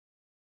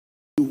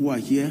 You who are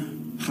here,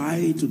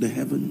 high to the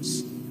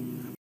heavens.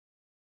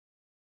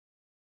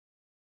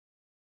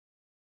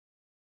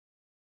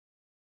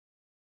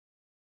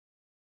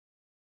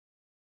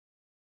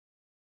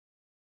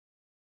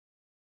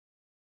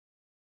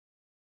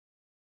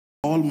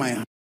 All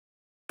my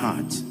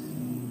heart,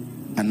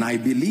 and I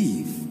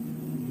believe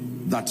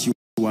that you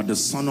are the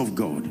Son of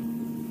God.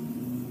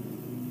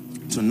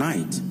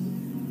 Tonight,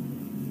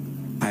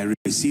 I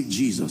receive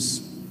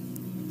Jesus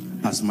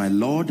as my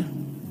Lord,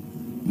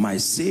 my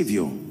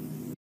Savior.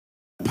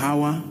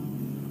 Power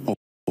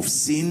of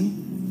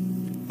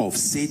sin, of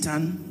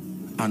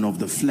Satan, and of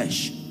the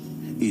flesh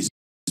is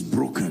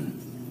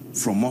broken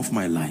from off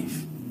my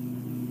life.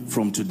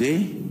 From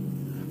today,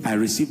 I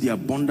receive the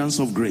abundance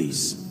of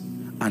grace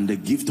and the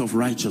gift of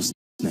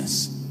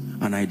righteousness,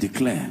 and I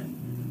declare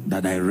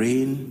that I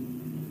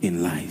reign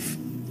in life.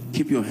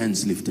 Keep your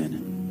hands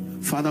lifted.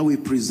 Father, we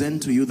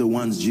present to you the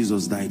ones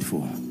Jesus died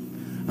for,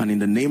 and in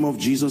the name of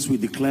Jesus we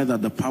declare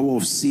that the power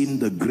of sin,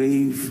 the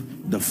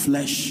grave, the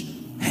flesh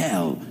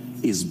hell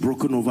is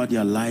broken over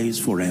their lives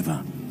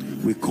forever.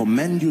 We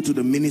commend you to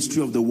the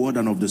ministry of the word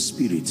and of the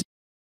spirit,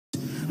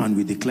 and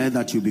we declare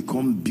that you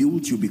become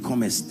built, you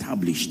become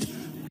established.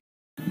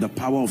 The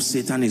power of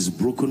Satan is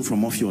broken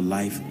from off your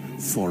life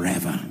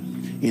forever,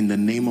 in the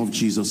name of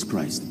Jesus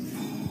Christ.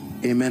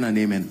 Amen and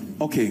amen.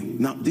 Okay,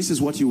 now this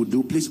is what you would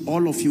do. Please,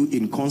 all of you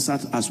in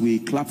concert, as we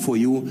clap for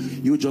you,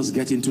 you just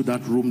get into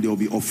that room. There will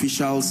be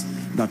officials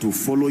that will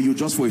follow you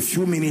just for a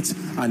few minutes,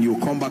 and you'll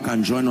come back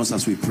and join us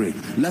as we pray.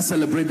 Let's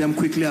celebrate them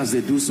quickly as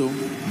they do so.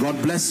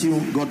 God bless you.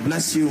 God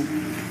bless you.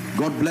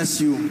 God bless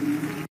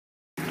you.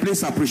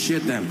 Please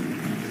appreciate them.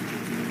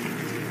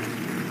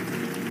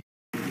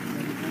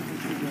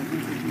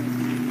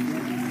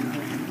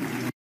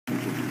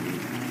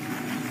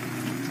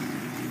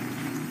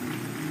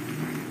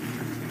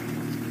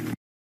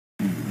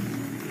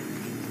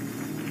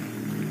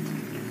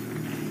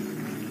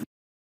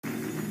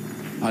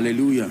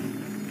 Hallelujah.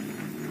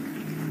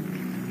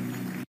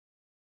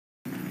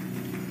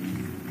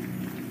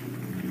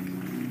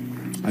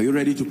 Are you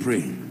ready to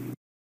pray?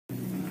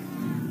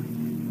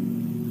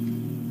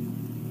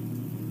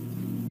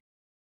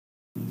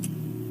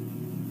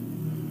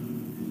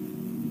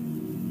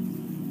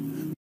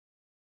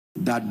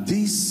 That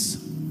this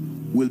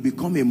will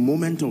become a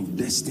moment of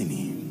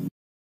destiny.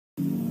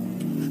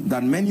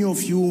 That many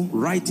of you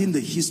writing the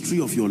history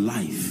of your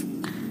life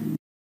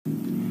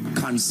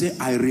can say,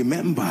 I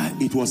remember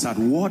it was at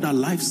Word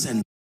Alive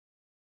Center,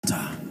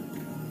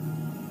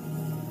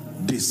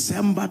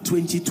 December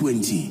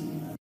 2020,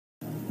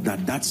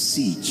 that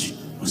siege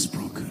was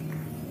broken.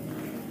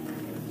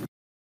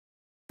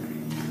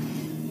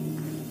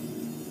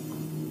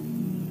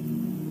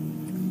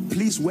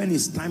 Please, when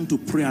it's time to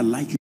pray, I'd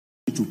like you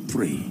to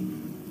pray.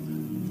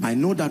 I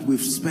know that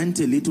we've spent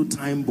a little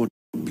time, but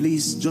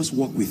please just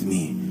walk with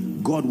me.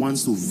 God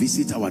wants to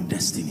visit our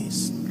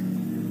destinies.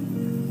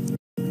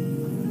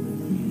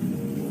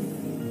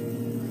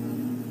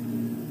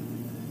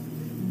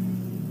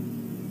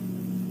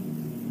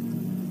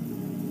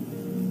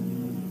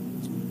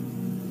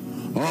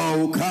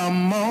 Oh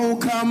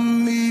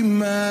come,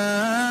 Emmanuel,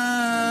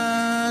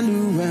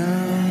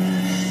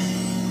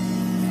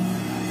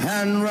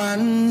 and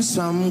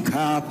ransom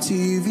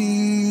captive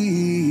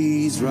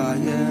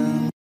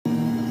Israel.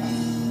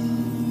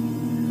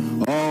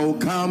 Oh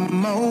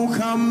come,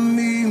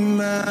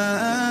 Emmanuel,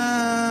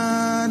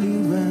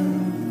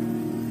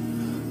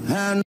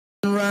 and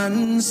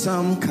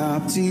ransom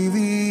captive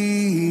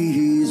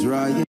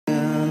Israel.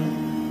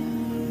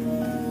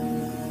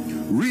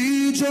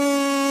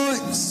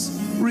 Rejoice,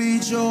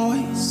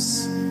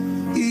 rejoice,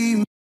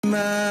 Emmanuel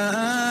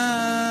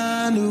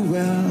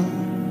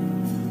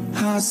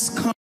has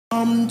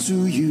come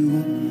to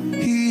you,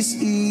 his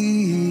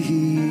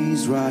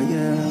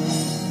Israel.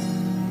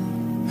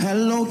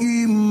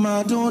 Elohim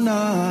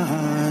Adonai,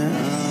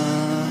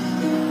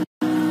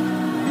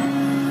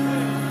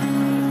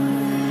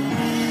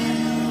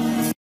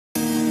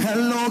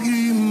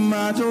 Elohim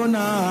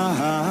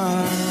Adonai.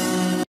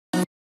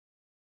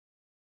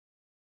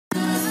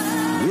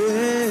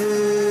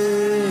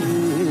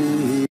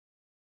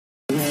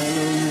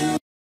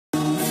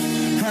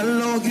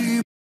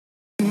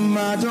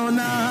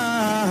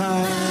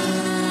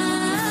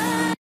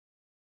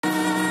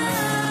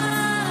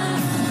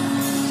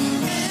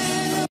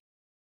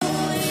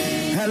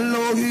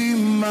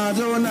 Elohim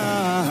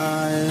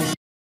Adonai.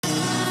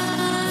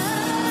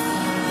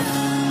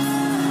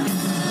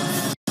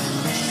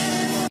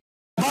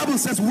 Bible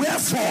says,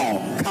 wherefore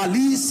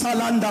Kali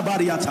Salanda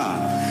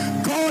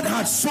Bariata, God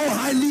had so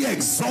highly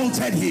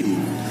exalted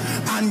him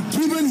and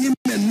given him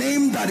a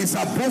name that is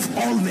above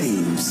all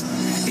names.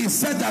 He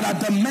said that at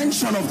the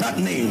mention of that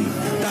name,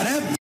 that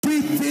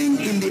everything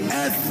in the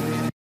earth,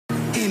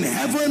 in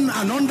heaven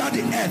and under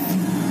the earth,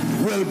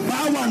 will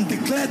bow and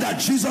declare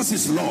that Jesus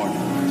is Lord.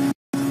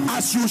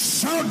 As you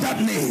shout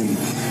that name,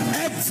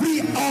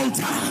 every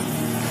altar,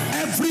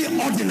 every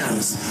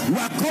ordinance, we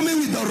are coming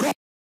with the rod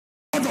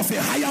of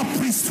a higher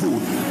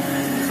priesthood.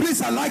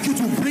 Please, I'd like you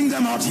to bring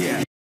them out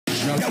here.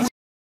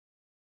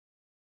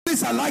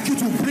 Please, I'd like you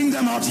to bring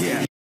them out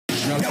here.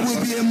 There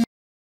will be a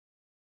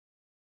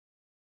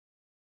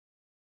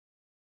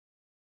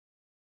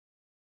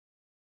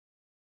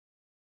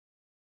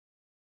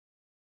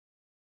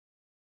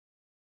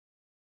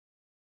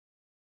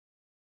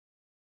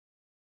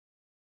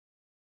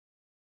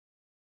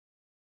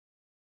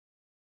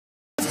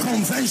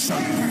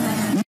convention.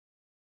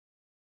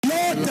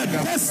 Lord, the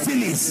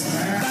destinies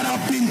that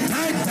have been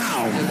tied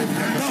down,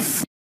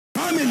 the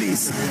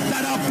families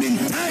that have been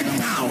tied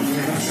down,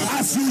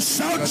 as you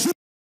shout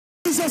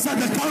Jesus at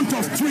the count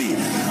of 3,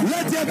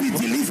 let there be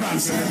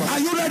deliverance. Are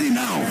you ready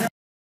now?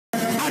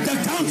 At the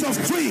count of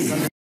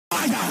 3,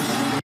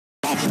 fire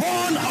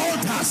upon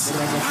altars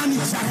and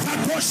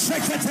Jakato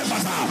Shekete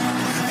Bata,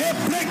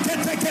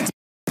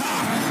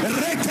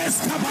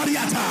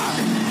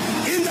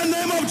 in the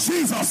name of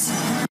Jesus,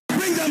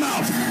 bring them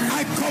out.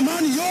 I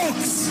command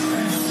yokes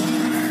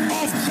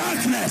of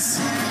darkness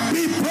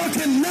be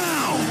broken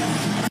now.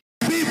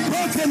 Be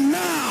broken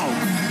now.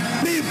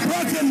 Be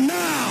broken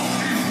now.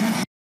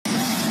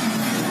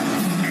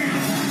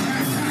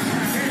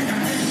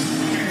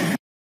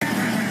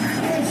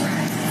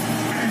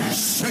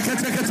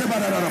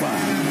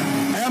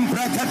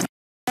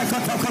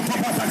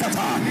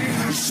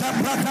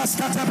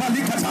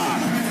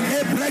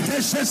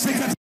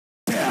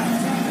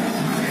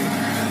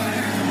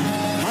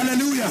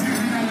 Hallelujah.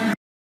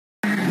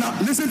 Now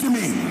listen to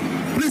me.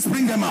 Please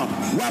bring them out.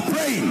 We are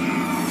praying.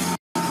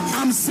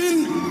 I'm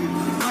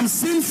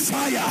seeing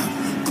fire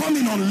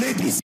coming on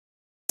ladies.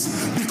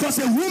 Because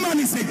a woman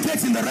is a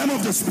gate in the realm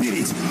of the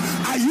spirit.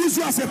 I use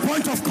you as a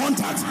point of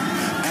contact.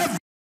 Every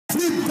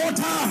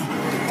daughter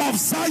of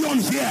Zion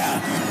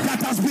here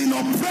that has been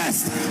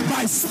oppressed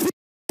by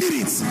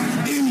spirits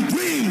in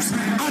dreams,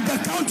 at the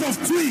count of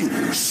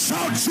 3,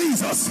 shout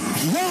Jesus.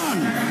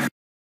 1,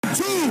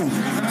 2,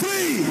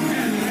 3.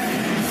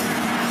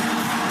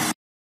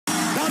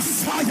 That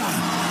fire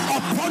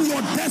upon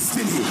your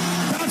destiny.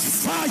 That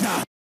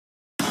fire.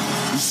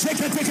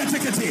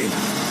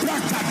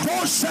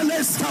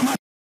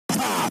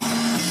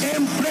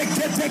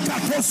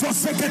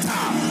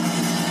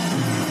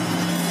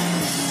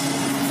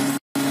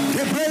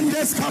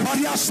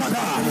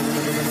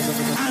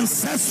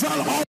 Ancestral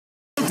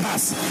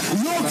altars,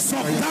 yokes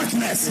of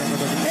darkness,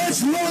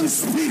 age-long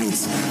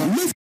spirits,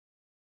 lift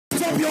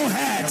up your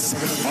heads,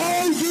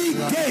 all ye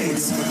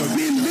gates,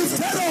 be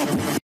lifted up,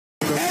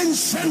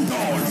 ancient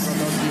doors.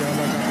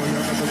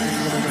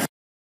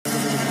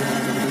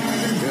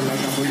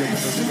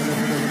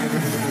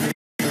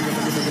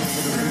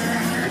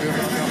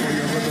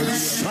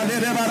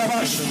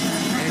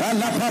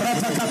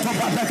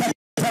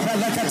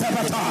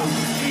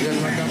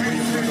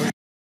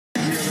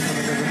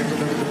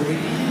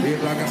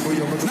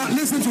 Now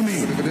listen to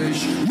me.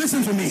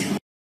 Listen to me.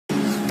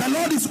 The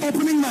Lord is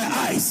opening my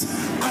eyes,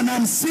 and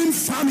I'm seeing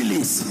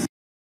families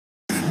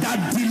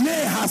that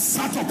delay has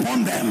sat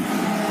upon them.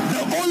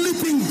 The only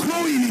thing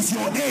growing is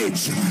your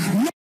age.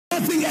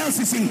 Nothing else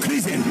is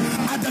increasing.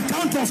 At the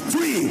count of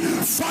 3,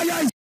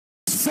 fire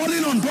is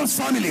falling on those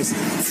families.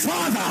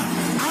 Father,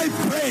 I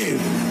pray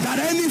that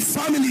any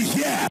family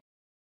here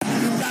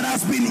that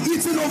has been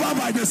eaten over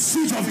by the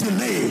siege of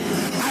delay,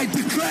 I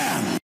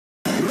declare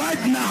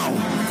right now,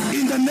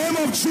 in the name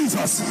of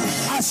Jesus,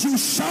 as you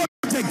shout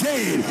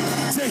again,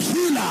 the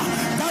healer,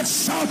 that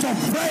shout of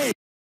praise,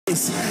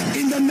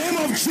 in the name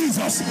of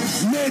Jesus,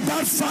 may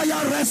that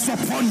fire rest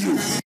upon you.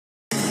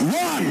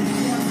 1,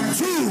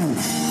 2,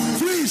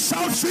 3,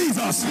 shout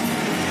Jesus.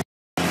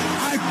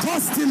 I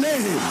cause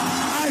delay.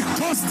 I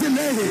cause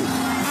delay.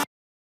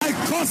 I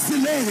cause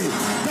delay.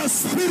 The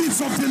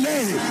spirits of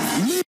delay,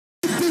 leave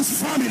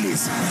these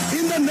families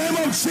in the name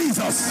of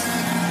Jesus.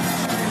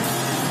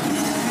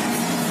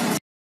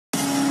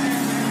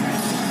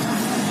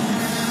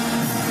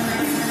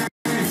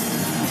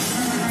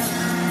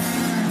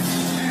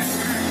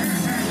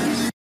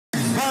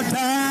 But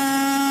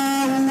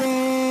thou, O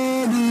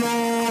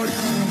Lord,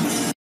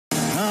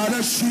 art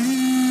a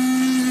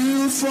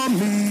shield for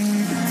me,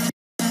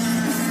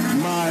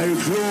 my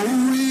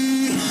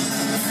glory,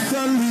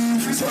 the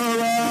lifter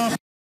up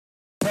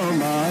of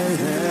my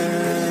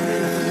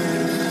head.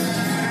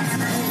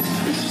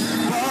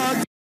 But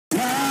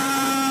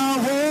thou,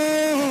 O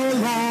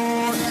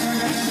Lord,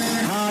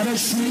 art a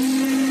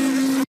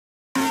shield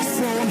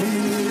for me,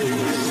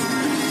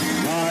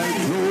 my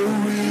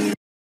glory.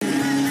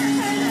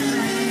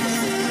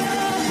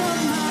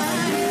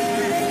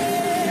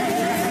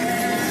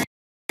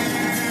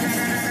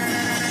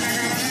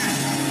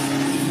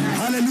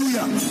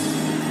 Hallelujah.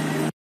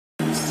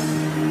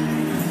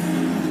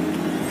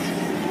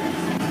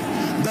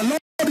 The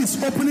Lord is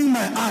opening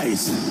my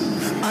eyes,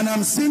 and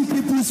I'm seeing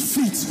people's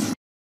feet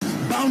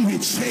bound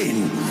with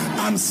chain.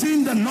 I'm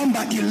seeing the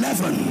number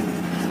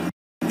 11.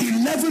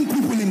 11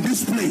 people in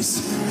this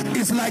place.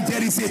 It's like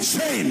there is a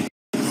chain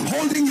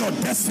holding your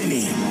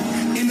destiny.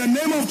 In the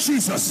name of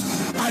Jesus,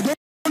 I don't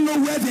know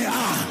where they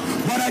are,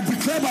 but I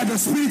declare by the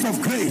Spirit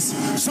of grace,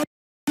 some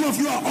of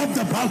you are up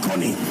the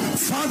balcony.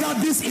 Father,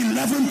 these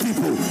 11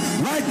 people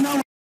right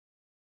now.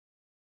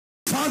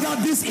 Father,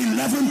 these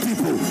 11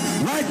 people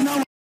right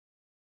now.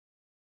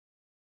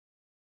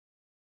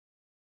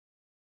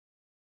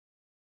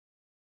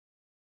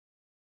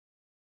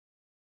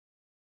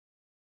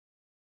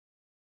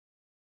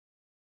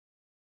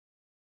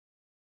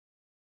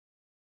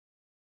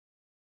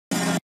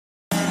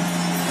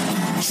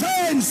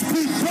 Chains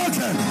be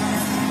broken.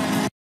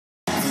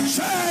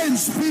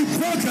 Chains be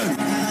broken.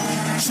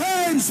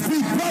 Chains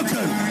be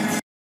broken.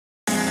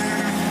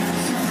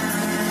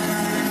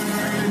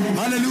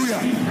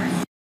 Hallelujah.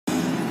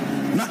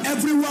 Now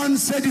everyone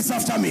say this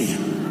after me.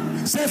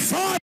 Say,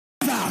 Father,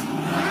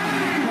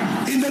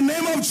 in the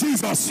name of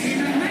Jesus,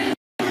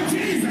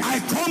 I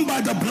come by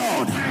the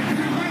blood,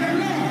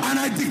 and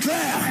I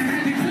declare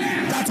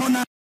that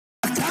on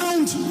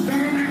account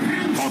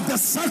of the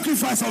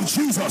sacrifice of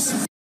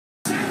Jesus,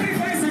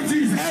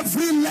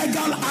 every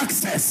legal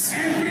access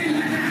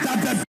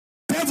that the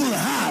devil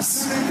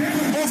has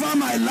over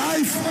my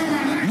life,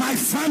 my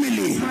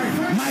family,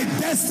 my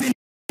destiny,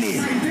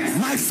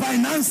 my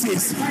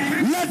finances,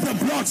 let the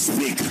blood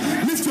speak.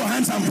 Lift your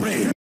hands and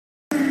pray.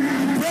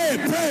 Pray,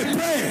 pray,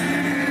 pray.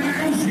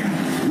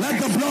 Let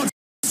the blood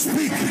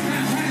speak.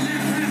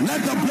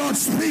 Let the blood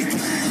speak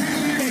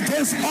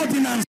against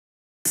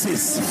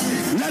ordinances.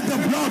 Let the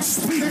blood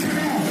speak.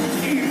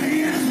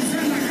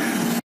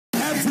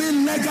 Every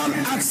legal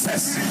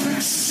access.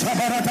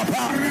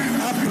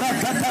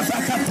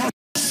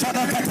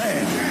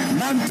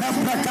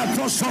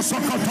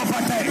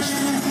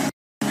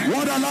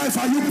 What a life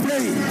are you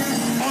praying?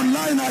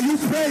 Online are you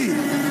praying?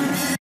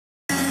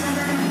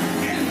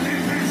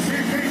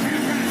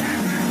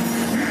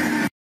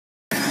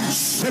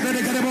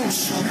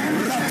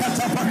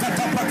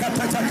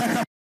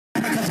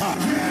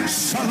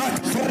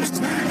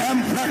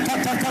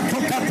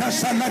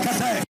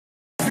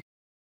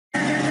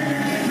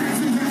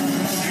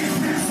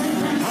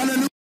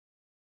 Hallelujah.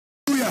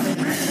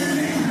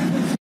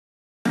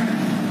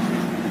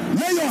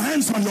 Lay your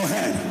hands on your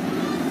head,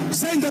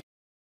 saying the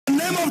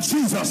name of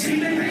Jesus,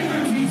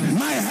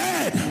 my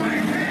head,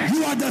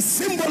 you are the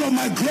symbol of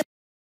my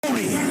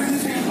glory.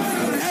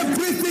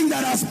 Everything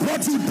that has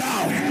brought you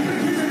down,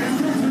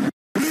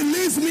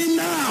 release me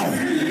now.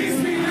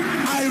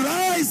 I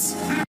rise.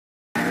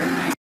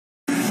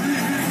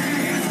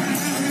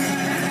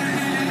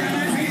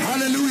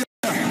 Hallelujah.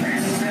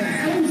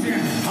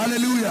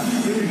 Hallelujah.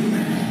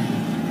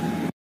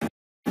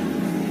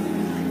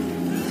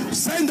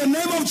 Say in the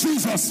name of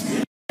Jesus,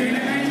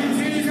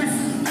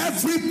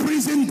 every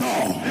prison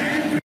door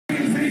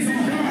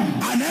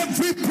and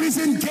every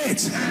prison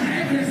gate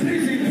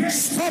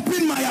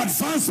stopping my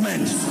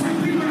advancement,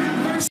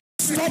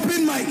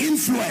 stopping my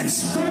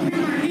influence,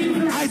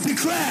 I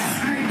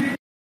declare,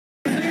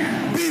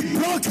 be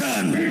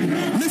broken.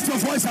 Lift your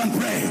voice and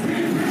pray.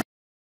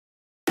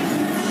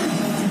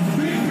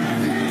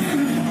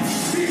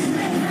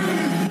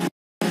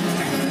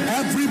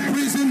 Every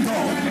prison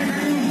door,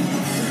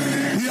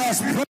 he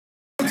has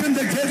broken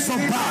the gates of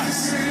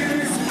bars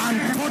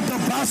and cut the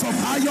bars of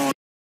iron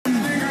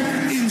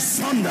in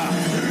sunder.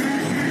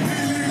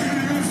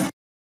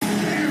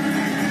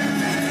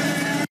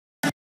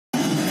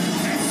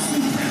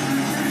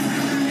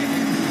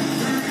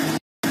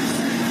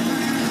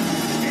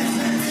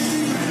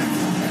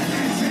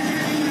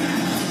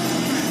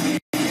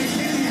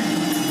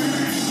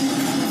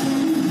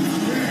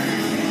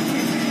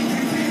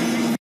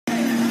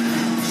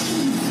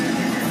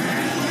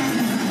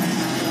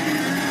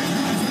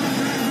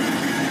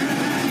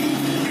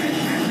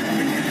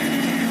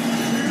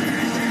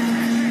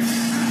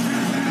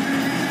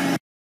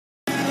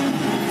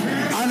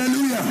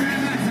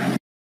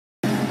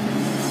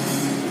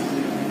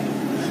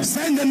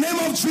 In the name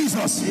of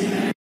Jesus,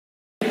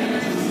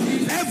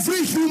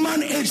 every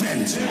human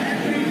agent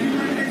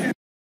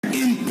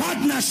in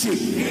partnership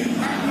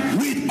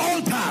with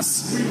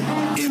altars,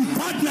 in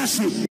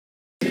partnership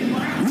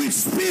with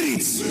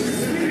spirits,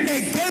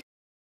 again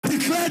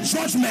declare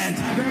judgment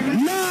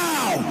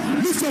now.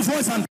 Lift your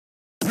voice and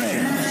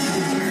pray.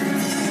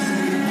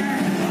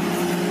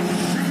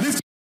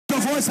 Lift your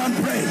voice and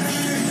pray.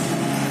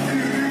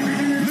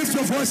 Lift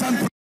your voice and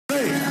pray.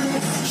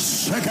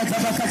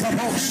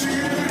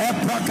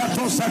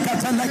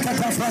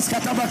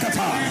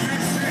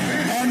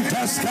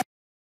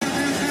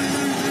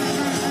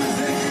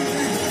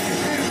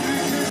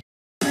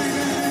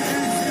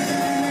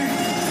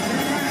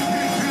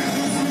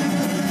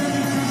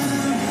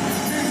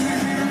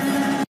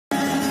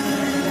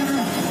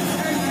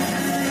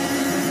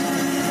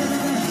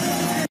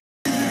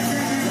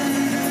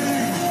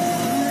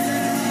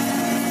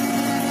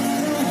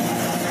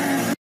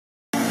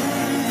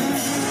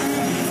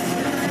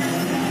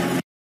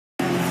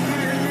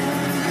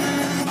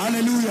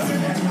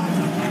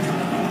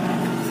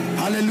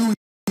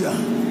 Hallelujah.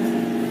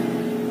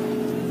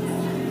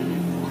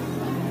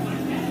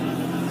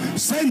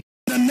 Say in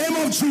the name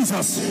of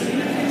Jesus.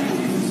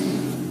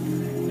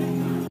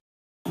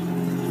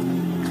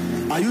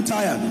 Are you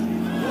tired?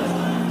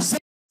 Say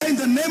in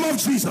the name of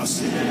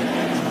Jesus.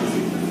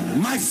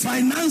 My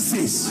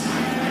finances,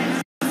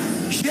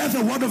 hear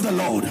the word of the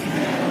Lord.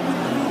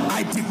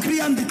 I decree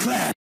and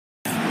declare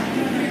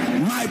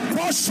my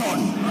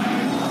portion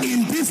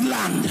in this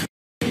land,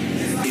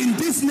 in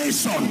this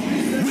nation,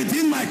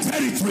 within my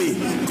territory,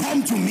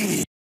 come to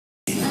me.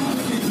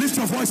 Lift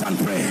your voice and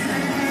pray.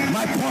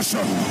 My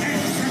portion.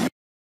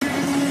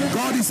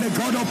 God is a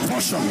God of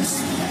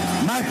portions.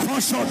 My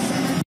portion.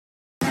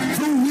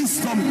 Through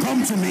wisdom,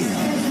 come to me.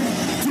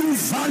 Through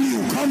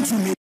value, come to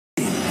me.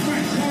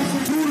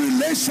 Through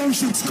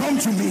relationships, come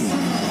to me.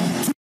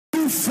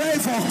 Through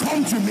favor,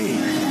 come to me.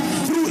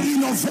 Through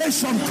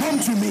innovation, come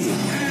to me.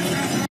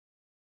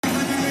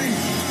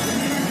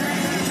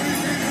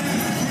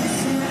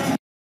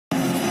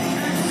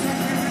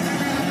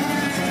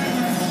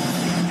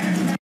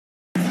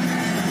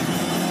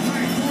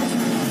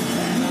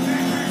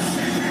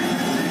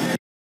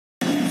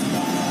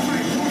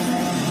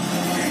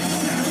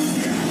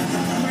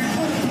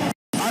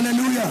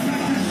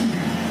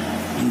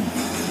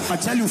 I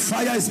tell you,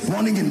 fire is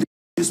burning in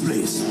this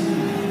place.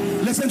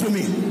 Listen to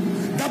me.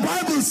 The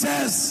Bible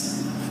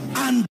says,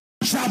 and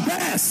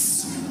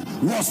Jabez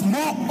was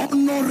more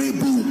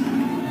honorable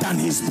than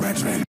his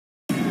brethren.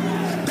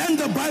 Then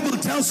the Bible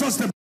tells us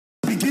the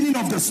beginning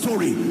of the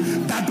story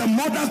that the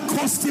mother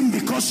cursed him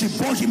because she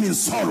bore him in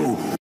sorrow.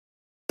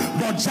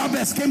 But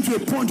Jabez came to a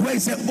point where he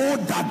said, oh,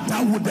 that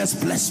thou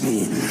wouldest bless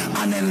me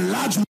and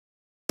enlarge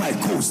my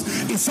coast.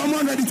 Is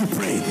someone ready to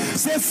pray?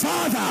 Say,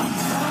 Father,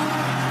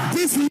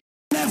 this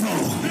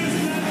level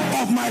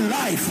of my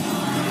life,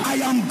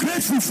 I am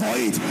grateful for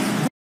it.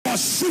 But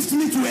shift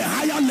me to a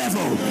higher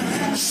level.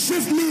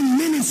 Shift me in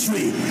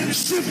ministry.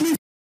 Shift me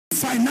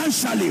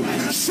financially.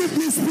 Shift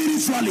me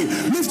spiritually.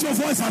 Lift your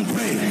voice and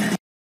pray.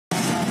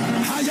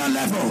 Higher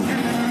level.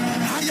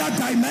 Higher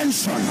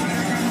dimension.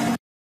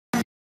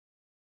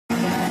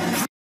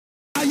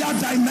 Higher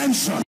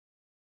dimension.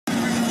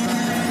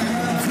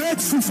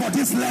 Grateful for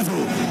this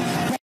level.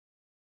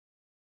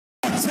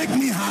 But take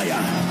me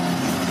higher.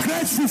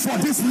 Grateful for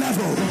this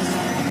level.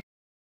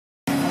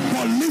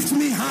 But lift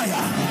me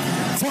higher.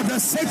 For the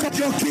sake of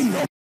your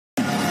kingdom.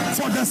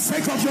 For the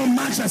sake of your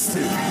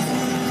majesty.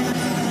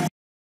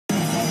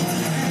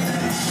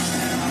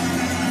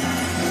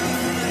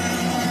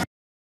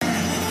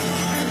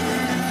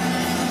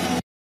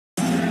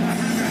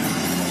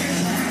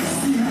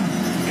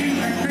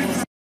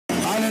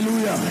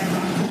 Hallelujah.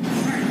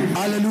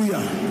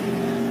 Hallelujah.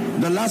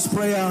 The last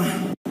prayer,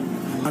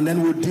 and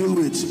then we'll deal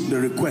with the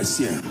requests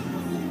here.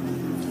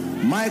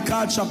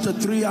 Micah chapter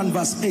 3 and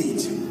verse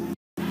 8.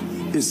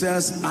 It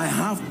says, I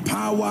have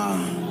power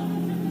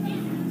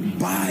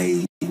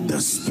by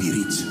the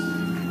Spirit.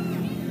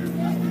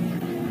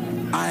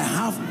 I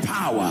have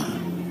power,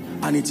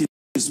 and it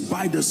is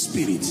by the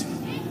Spirit.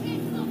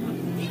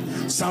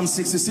 Psalm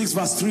 66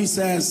 verse 3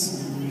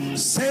 says,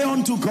 say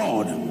unto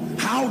God,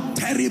 how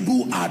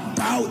terrible art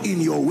thou in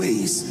your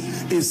ways.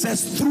 It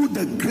says, through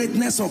the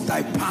greatness of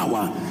thy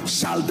power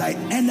shall thy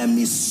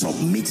enemies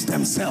submit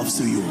themselves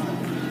to you.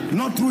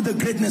 Not through the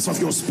greatness of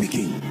your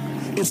speaking.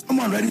 Is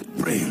someone ready to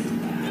pray?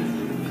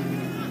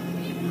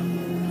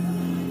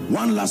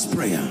 One last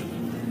prayer.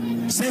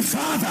 Say,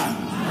 Father,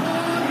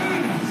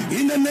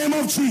 in the name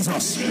of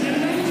Jesus,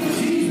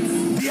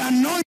 the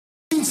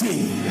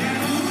anointing,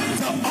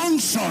 the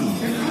unction,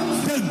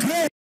 the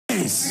grace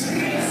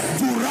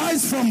to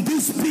rise from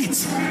this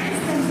pit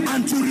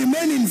and to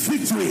remain in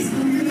victory,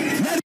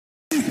 let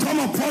it come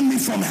upon me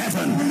from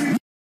heaven.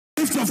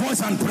 Lift your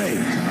voice and pray.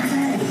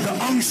 The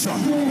unction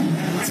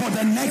for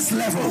the next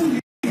level,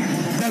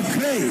 the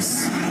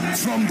grace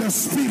from the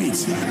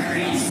Spirit.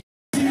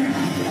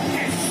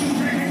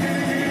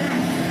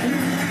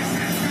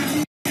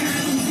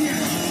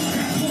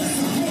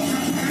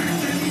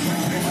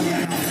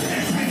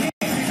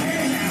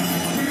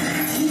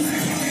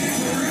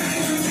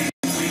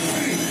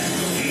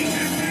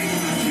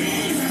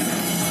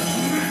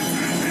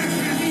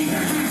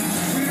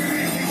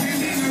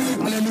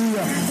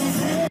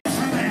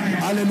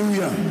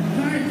 Hallelujah.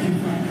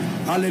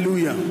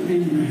 Hallelujah.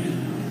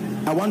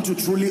 I want to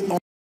truly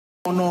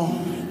honor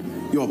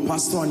your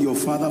pastor and your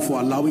father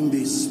for allowing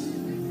this.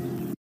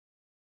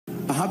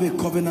 I have a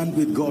covenant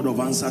with God of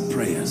answered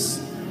prayers.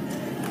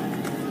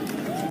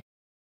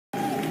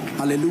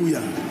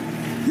 Hallelujah.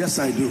 Yes,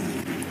 I do.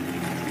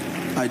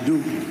 I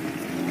do.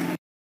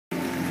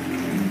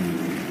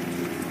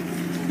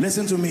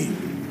 Listen to me.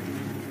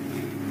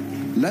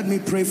 Let me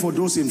pray for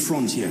those in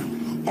front here.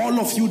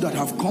 All of you that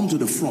have come to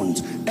the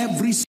front,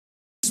 every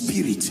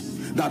spirit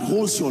that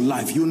holds your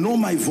life, you know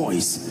my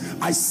voice.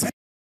 I send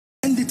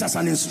it as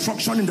an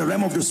instruction in the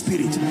realm of the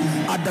spirit.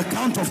 At the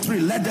count of 3,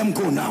 let them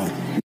go now.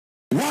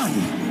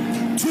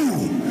 1,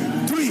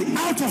 2, 3.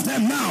 Out of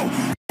them now.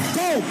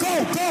 Go,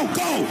 go, go,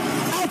 go.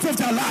 Out of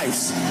their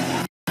lives.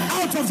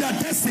 Out of their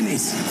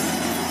destinies.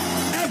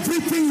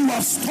 Everything you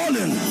have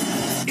stolen,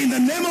 in the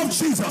name of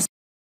Jesus,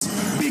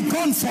 be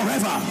gone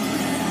forever.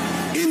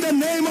 In the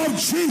name of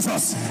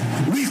Jesus,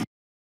 we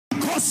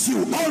curse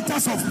you,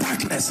 altars of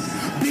darkness,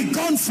 be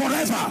gone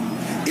forever.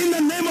 In the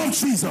name of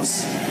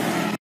Jesus.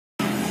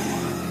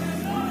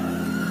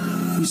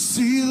 We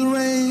see the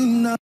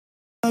rain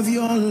of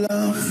your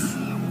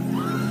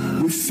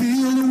love. We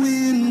feel the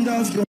wind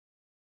of your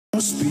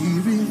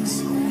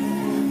spirit.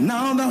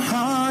 Now the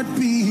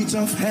heartbeat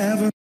of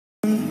heaven,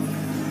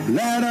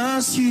 let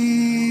us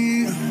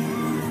hear.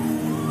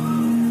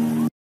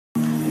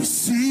 We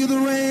see the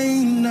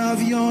rain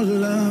of your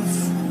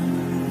love.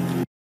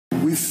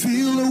 We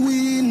feel the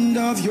wind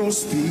of your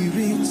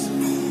spirit.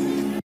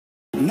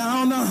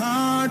 Now the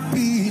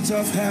heartbeat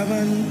of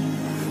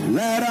heaven,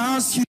 let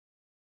us hear.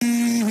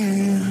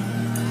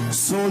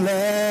 So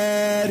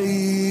let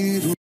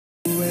it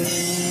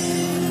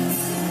rain.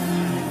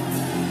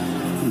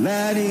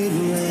 Let it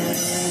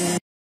rain.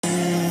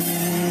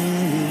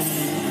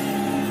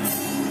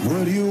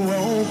 Would you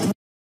open?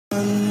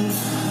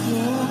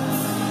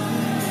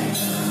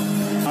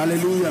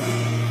 Hallelujah.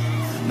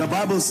 The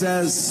Bible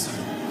says,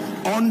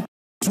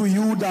 unto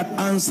you that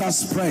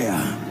answers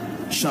prayer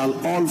shall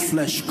all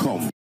flesh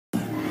come.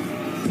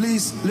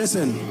 Please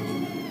listen.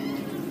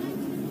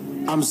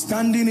 I'm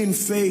standing in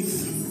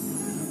faith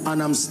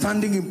and I'm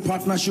standing in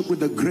partnership with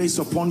the grace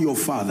upon your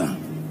father.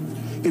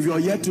 If you're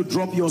yet to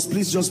drop yours,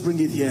 please just bring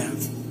it here.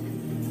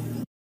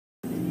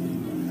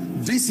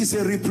 This is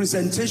a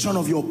representation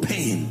of your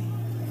pain.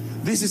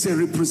 This is a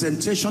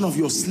representation of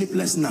your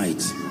sleepless night.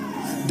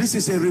 This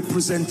is a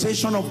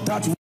representation of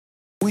that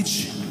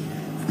which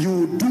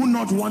you do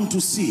not want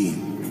to see.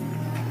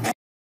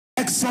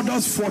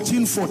 Exodus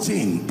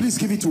 14:14. Please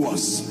give it to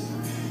us.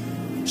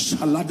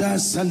 Shalada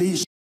Sali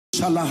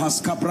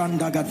Shalahas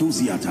Kabranda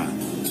Gaduziata.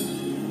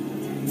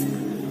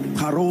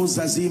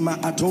 Parozazima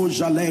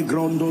Atojale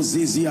Grondo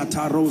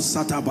Ziziataro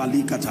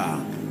Satabalikata.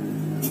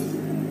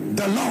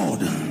 The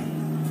Lord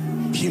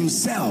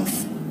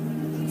Himself,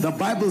 the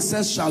Bible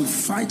says, shall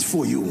fight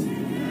for you,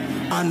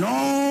 and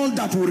all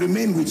that will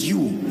remain with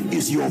you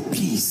is your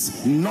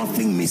peace.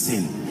 Nothing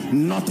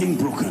missing, nothing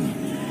broken.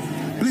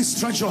 Please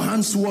stretch your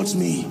hands towards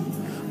me.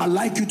 I'd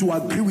like you to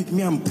agree with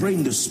me and pray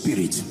in the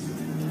Spirit.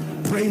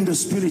 Pray in the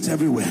Spirit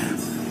everywhere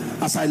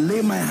as I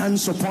lay my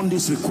hands upon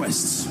these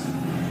requests.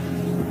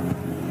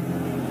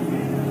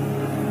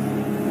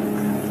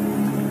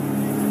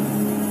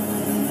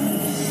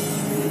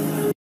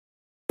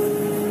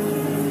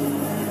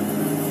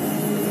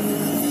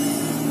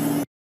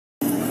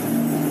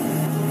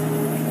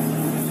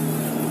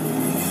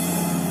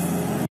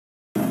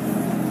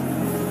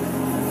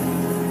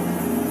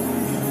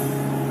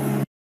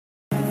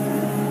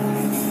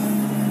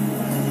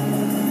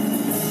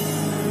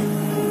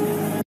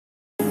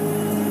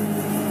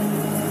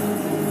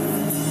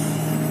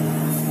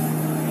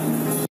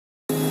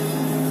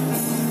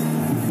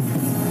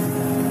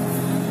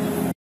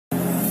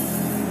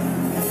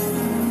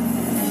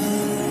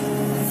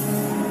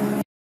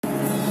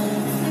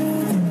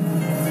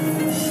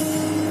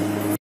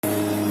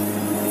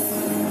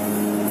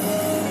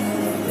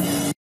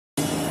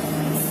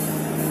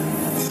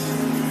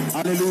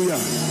 Hallelujah.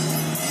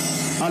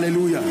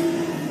 Hallelujah.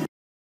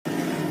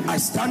 I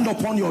stand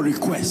upon your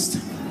request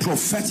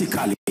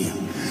prophetically,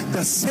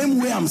 the same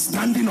way I'm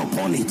standing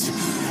upon it.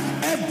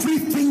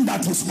 Everything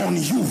that is on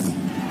you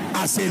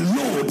as a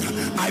load,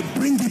 I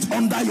bring it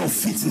under your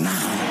feet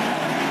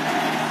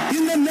now.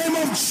 In the name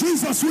of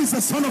Jesus, who is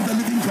the Son of the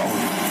living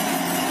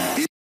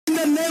God. In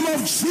the name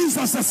of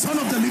Jesus, the Son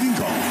of the living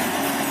God.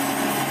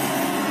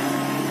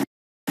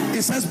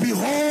 It says,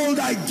 behold,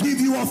 I give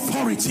you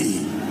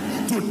authority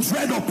to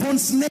tread upon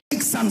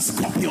snakes and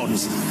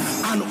scorpions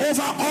and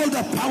over all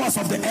the powers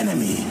of the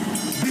enemy.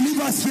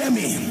 Believers, hear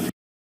me.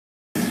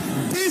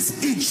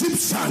 These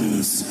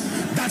Egyptians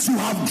that you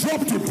have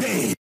dropped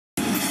today,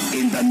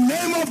 in the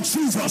name of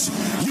Jesus,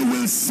 you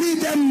will see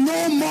them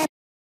no more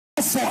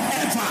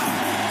forever.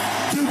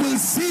 You will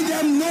see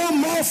them no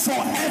more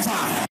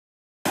forever.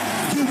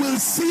 You will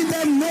see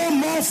them no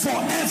more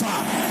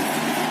forever.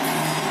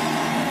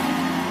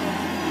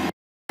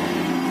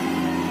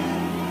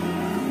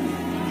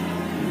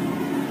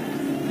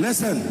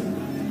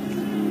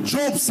 Listen,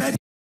 Job said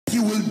he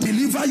will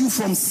deliver you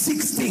from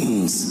 6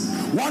 things.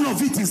 One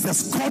of it is the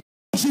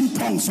scourging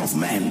tongues of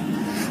men.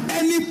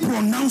 Any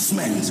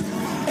pronouncement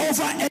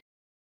over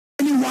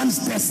anyone's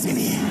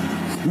destiny,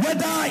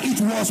 whether it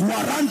was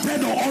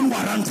warranted or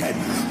unwarranted,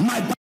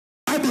 my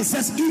Bible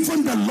says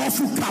even the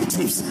lawful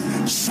captives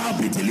shall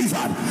be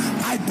delivered.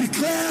 I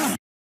declare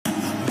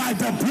by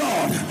the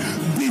blood,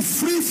 be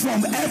free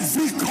from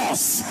every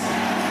curse.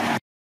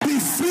 Be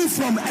free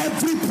from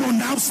every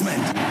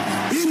pronouncement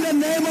in the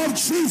name of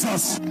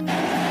Jesus.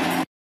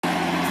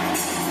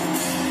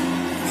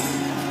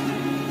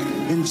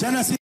 In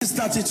Genesis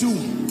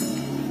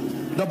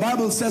 32, the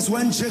Bible says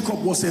when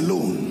Jacob was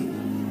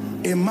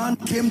alone, a man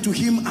came to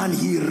him and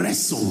he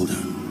wrestled.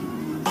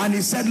 And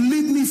he said,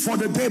 lead me, for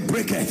the day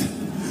breaketh.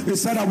 He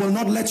said, I will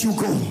not let you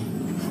go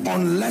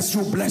unless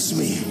you bless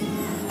me.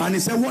 And he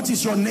said, what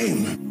is your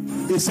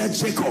name? He said,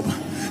 Jacob.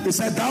 He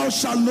said, thou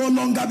shalt no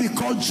longer be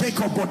called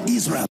Jacob, but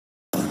Israel.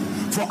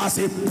 For as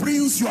a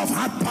prince you have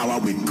had power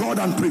with God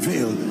and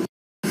prevailed.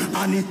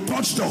 And he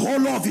touched the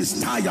whole of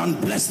his thigh and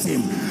blessed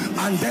him.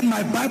 And then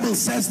my Bible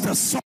says the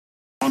sun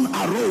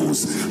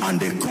arose, and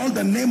they called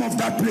the name of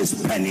that place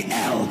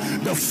Peniel,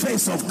 the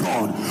face of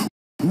God.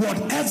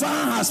 Whatever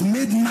has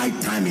made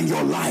nighttime in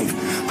your life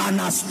and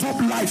has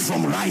stopped light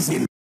from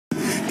rising,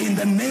 in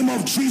the name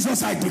of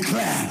Jesus I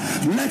declare,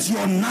 let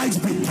your night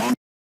be turned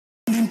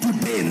into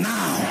day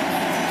now.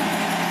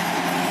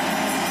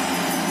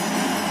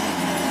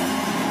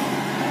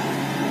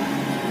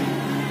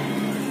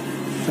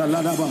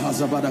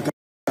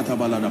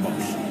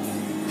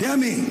 Hear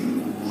me.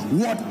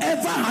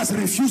 Whatever has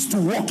refused to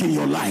walk in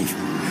your life,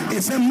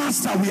 it's a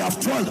master, we have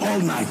toiled all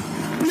night.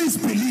 Please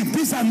believe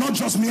these are not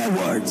just mere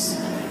words.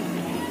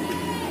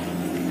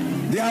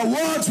 They are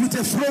words with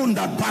a throne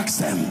that backs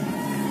them.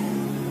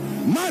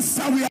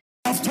 Master, we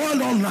have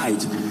toiled all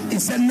night. He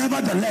said,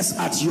 nevertheless,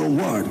 at your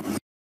word,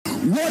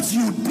 what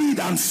you did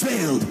and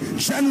failed,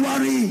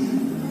 January,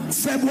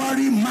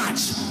 February,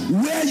 March,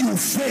 where you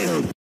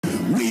failed,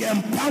 we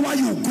empower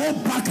you. Go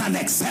back and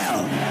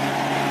excel.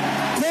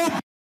 Go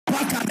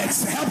back and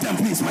excel. Help them,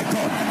 please, my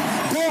God.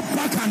 Go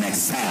back and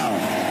excel.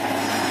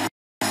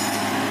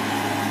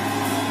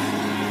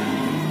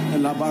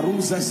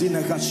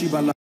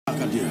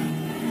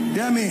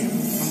 Hear me.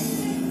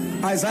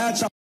 Isaiah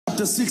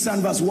chapter 6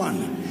 and verse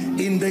 1.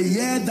 In the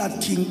year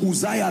that King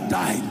Uzziah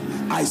died,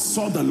 I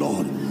saw the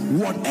Lord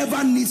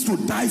Whatever needs to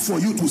die for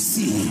you to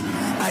see,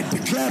 I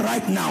declare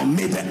right now,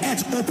 may the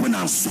earth open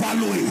and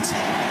swallow it.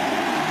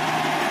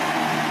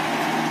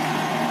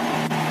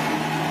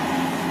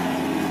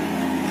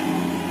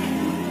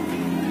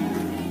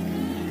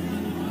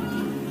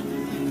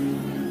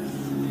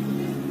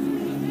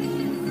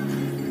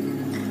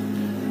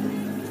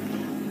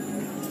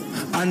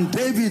 And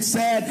David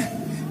said,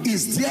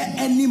 is there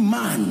any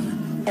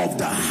man of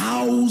the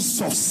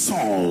house of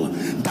Saul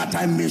that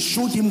I may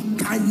show him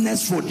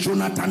kindness for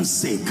Jonathan's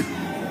sake?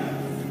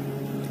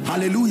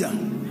 Hallelujah.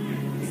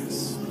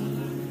 Yes.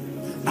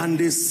 And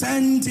they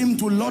sent him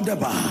to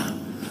Lodebar,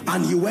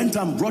 and he went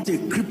and brought a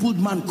crippled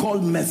man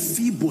called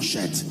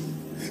Mephibosheth.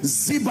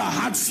 Ziba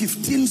had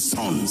 15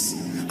 sons,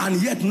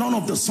 and yet none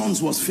of the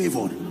sons was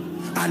favored.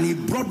 And he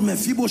brought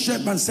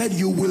Mephibosheth and said,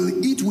 you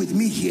will eat with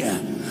me here.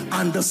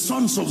 And the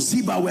sons of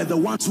Ziba were the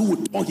ones who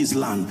would tore his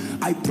land.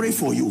 I pray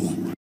for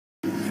you.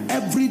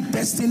 Every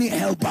destiny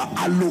helper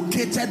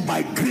allocated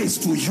by grace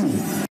to you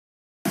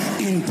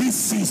in this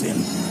season,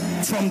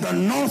 from the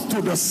north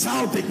to the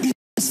south, the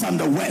east and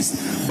the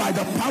west, by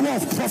the power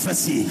of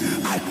prophecy,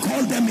 I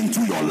call them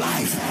into your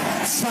life.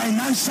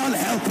 Financial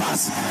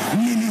helpers,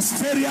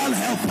 ministerial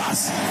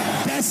helpers,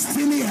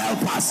 destiny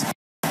helpers,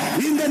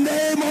 in the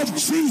name of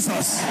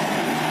Jesus.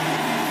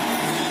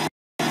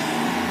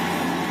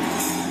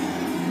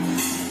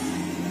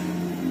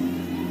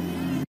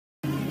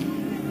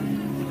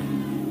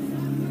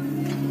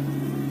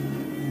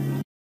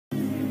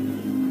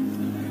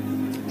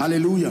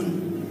 Hallelujah.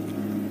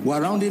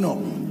 We're rounding up.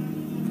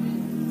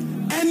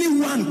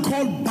 Anyone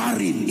called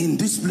barren in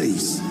this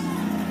place,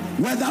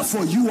 whether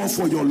for you or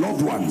for your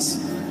loved ones,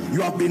 you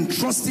have been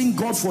trusting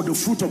God for the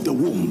fruit of the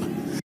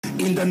womb.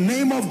 In the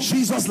name of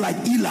Jesus, like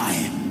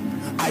Eli,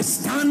 I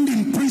stand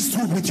in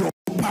priesthood with your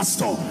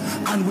pastor,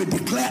 and we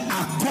declare,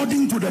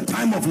 according to the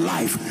time of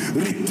life,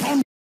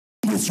 return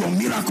with your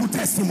miracle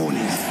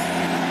testimonies.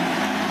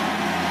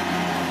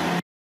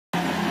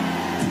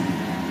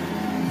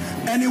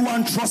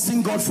 Anyone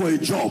trusting God for a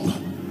job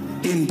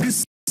in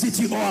this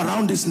city or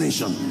around this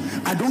nation,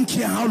 I don't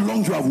care how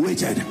long you have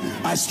waited,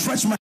 I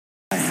stretch my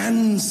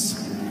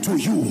hands to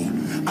you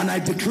and I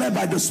declare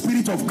by the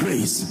Spirit of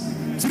grace,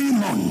 3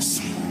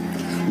 months,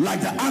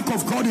 like the ark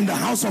of God in the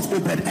house of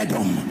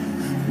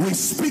Obed-Edom, we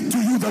speak to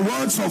you the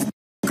words of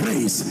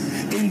grace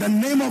in the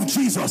name of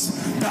Jesus.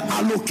 The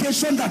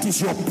allocation that is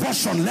your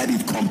portion, let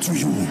it come to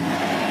you.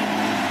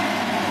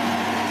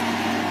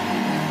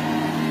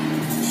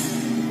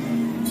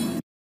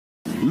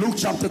 Luke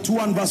chapter 2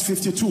 and verse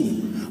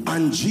 52.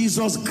 And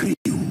Jesus grew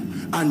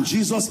and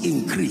Jesus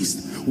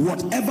increased.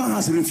 Whatever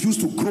has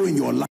refused to grow in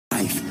your life,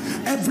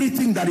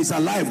 everything that is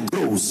alive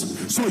grows.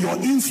 So your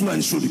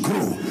influence should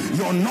grow,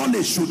 your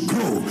knowledge should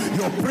grow,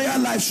 your prayer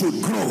life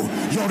should grow,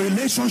 your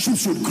relationship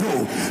should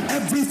grow.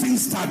 Everything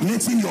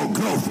stagnating your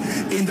growth,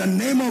 in the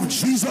name of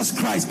Jesus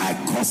Christ, I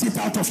curse it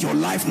out of your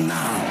life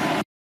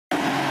now.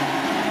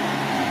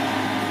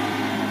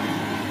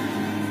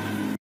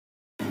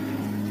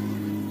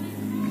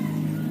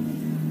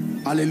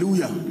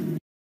 Hallelujah.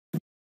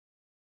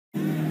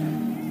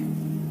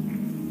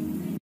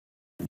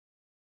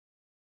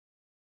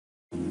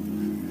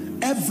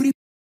 Every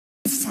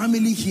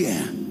family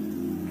here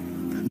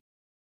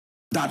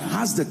that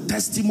has the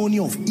testimony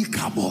of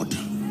Ichabod,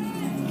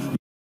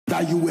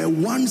 that you were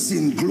once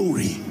in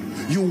glory,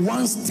 you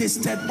once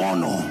tasted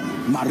honor.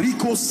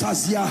 Mariko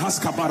Sazia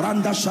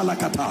Haskabaranda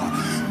Shalakata,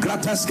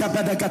 Grataska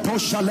Bedekato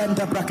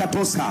Shalenda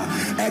Brakatoska,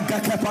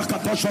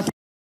 Egakepakatosha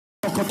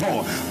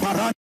Tokoto,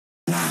 Baran.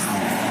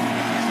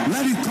 Now,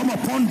 let it come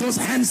upon those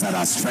hands that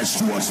are stretched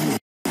towards me.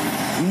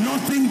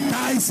 Nothing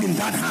dies in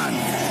that hand.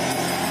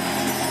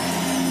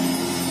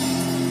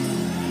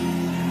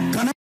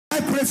 Can I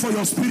pray for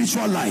your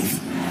spiritual life?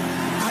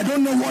 I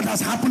don't know what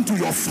has happened to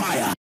your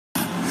fire.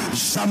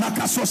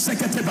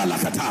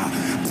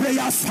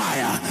 Prayer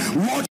fire,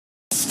 word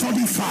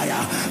study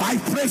fire. I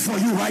pray for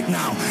you right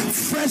now.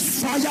 Fresh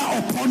fire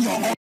upon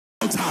your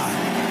altar.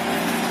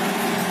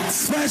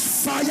 Fresh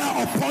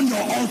fire upon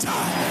your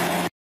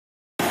altar.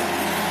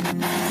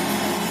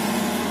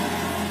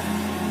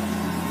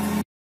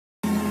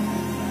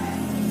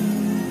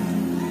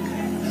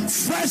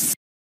 Fresh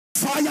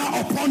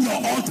fire upon your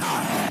altar.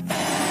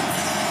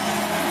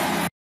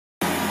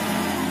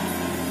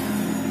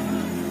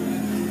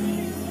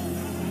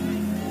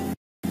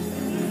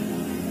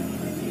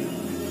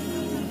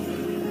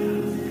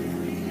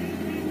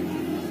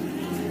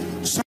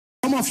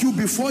 Some of you,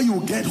 before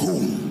you get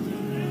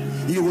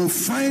home, you will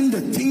find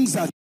the things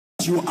that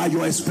are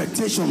your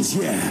expectations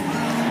here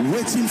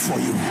waiting for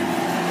you.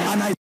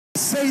 And I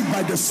say it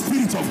by the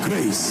Spirit of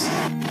grace,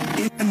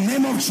 in the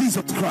name of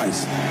Jesus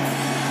Christ.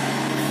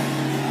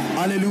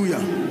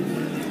 Hallelujah.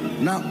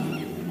 Now,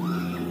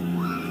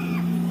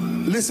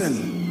 listen,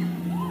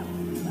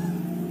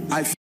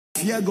 I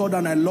fear God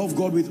and I love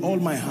God with all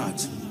my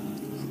heart,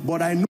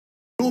 but I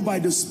know by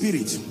the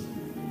Spirit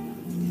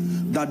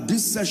that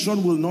this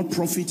session will not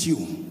profit you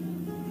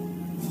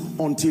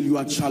until you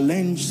are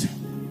challenged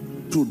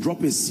to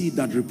drop a seed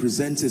that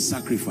represents a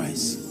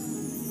sacrifice.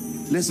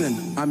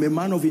 Listen, I'm a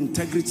man of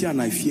integrity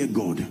and I fear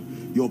God.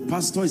 Your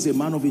pastor is a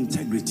man of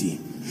integrity.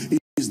 It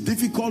is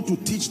difficult to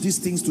teach these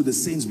things to the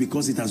saints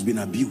because it has been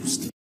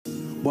abused.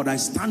 But I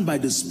stand by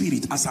the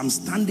Spirit. As I'm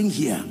standing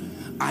here,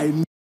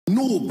 I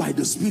know by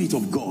the Spirit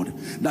of God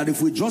that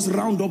if we just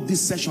round up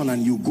this session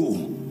and you go,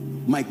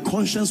 my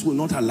conscience will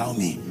not allow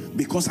me,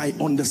 because I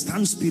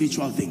understand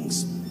spiritual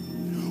things.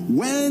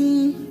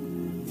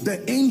 When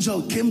the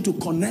angel came to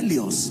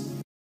Cornelius,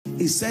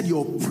 he said,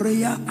 your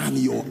prayer and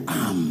your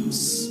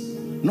alms,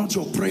 not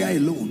your prayer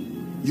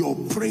alone, your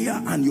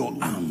prayer and your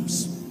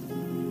alms.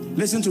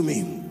 Listen to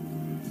me.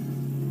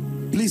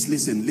 Please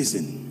listen,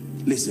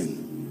 listen,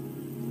 listen.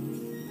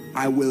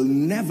 I will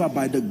never,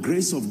 by the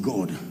grace of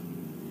God,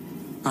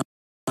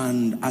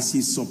 and as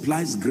he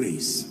supplies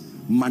grace,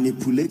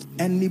 manipulate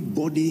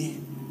anybody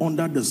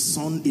under the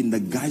sun in the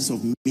guise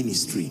of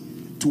ministry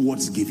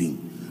towards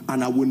giving.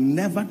 And I will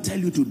never tell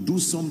you to do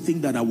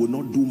something that I will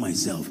not do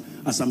myself.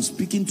 As I'm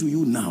speaking to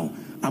you now,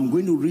 I'm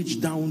going to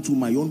reach down to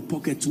my own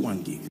pocket to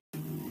and give.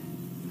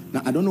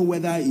 Now, I don't know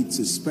whether it's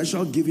a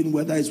special giving,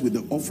 whether it's with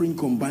the offering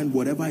combined,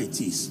 whatever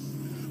it is.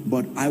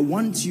 But I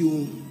want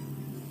you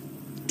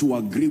to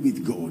agree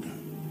with God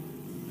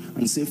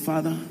and say,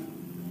 Father,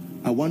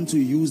 I want to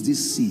use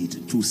this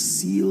seed to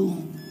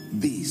seal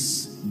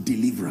this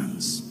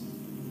deliverance.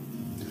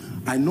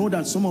 I know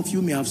that some of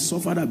you may have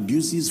suffered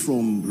abuses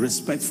from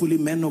respectfully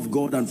men of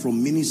God and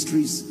from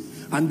ministries,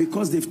 and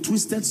because they've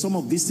twisted some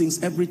of these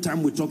things, every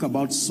time we talk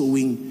about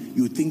sowing,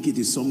 you think it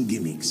is some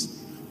gimmicks.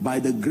 By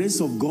the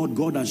grace of God,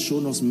 God has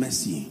shown us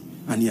mercy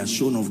and he has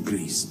shown us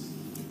grace.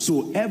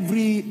 So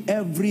every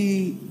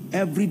declaration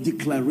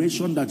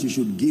that you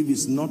should give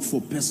is not for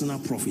personal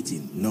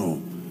profiting.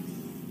 No.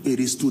 It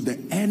is to the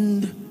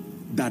end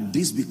that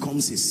this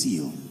becomes a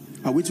seal.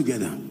 Are we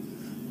together?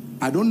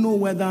 I don't know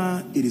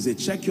whether it is a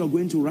check you're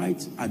going to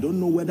write. I don't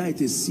know whether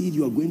it is seed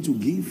you are going to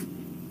give.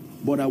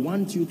 But I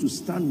want you to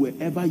stand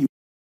wherever you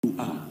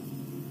are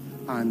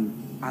and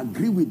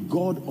agree with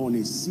God on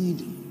a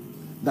seed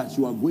that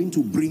you are going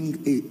to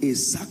bring a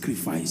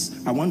sacrifice.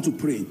 I want to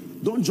pray.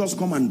 Don't just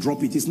come and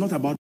drop it. It's not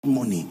about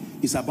money.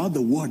 It's about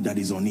the word that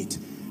is on it.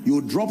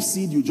 You drop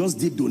seed, you just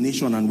did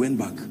donation and went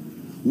back.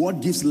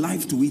 What gives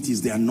life to it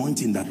is the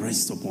anointing that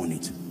rests upon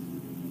it.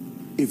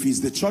 If it's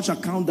the church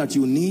account that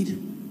you need,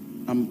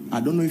 I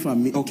don't know if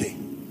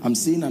I'm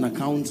seeing an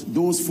account.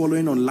 Those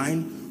following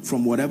online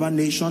from whatever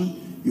nation,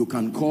 you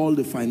can call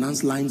the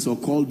finance lines or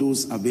call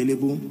those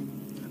available.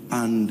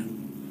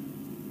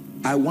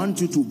 And I want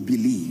you to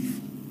believe.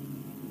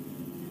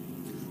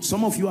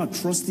 Some of you are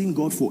trusting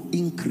God for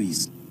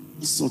increase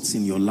sorts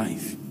in your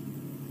life.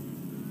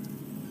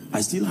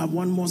 I still have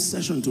one more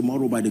session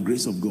tomorrow by the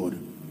grace of God.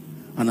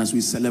 And as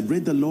we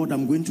celebrate the Lord,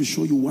 I'm going to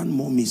show you one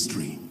more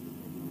mystery.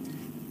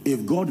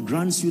 If God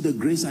grants you the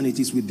grace and it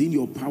is within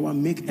your power,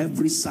 make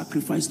every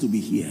sacrifice to be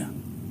here.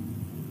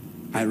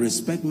 I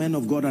respect men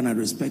of God and I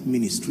respect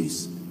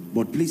ministries.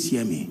 But please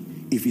hear me.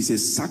 If it's a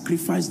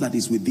sacrifice that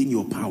is within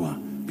your power,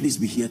 please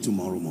be here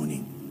tomorrow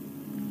morning.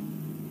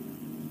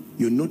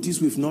 You notice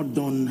we've not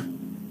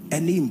done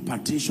any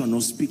impartation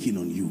or speaking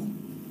on you.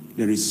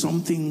 There is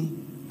something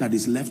that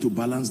is left to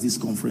balance this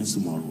conference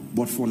tomorrow.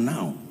 But for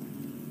now,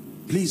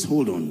 please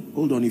hold on.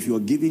 Hold on. If you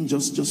are giving,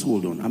 just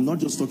hold on. I'm not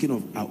just talking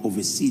of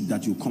a seed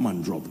that you come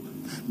and drop.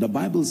 The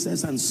Bible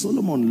says, and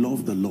Solomon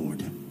loved the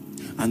Lord,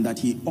 and that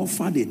he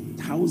offered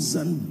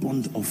 1,000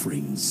 burnt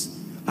offerings.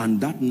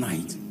 And that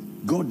night,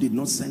 God did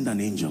not send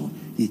an angel.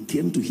 He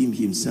came to him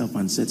himself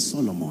and said,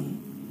 Solomon,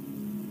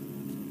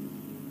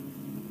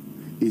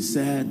 he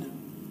said,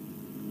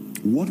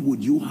 what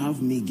would you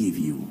have me give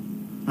you?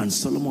 And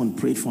Solomon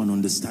prayed for an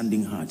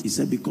understanding heart. He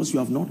said, because you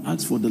have not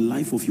asked for the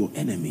life of your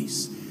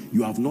enemies,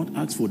 you have not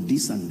asked for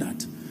this and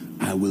that,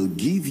 I will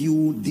give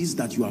you this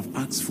that you have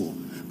asked for.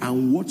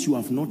 And what you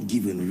have not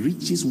given,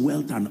 riches,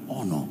 wealth, and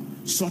honor,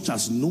 such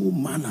as no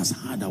man has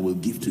had, I will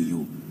give to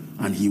you.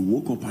 And he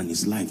woke up and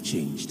his life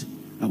changed.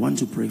 I want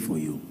to pray for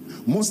you.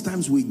 Most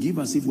times we give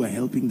as if we're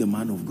helping the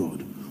man of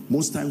God.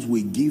 Most times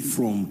we give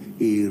from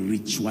a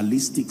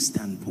ritualistic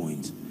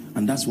standpoint.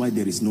 And that's why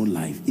there is no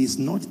life. It's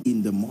not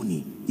in the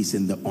money, it's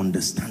in the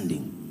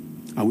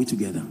understanding. Are we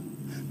together?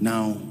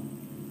 Now,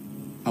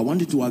 I want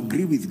you to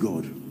agree with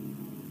God.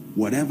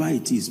 Whatever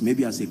it is,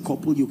 maybe as a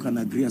couple you can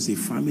agree, as a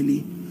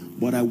family.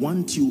 But I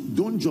want you,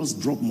 don't just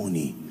drop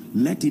money.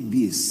 Let it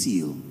be a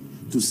seal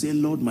to say,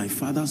 Lord, my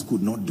fathers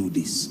could not do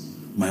this.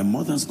 My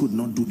mothers could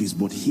not do this.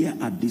 But here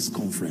at this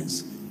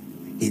conference,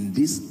 in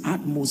this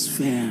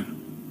atmosphere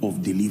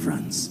of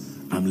deliverance,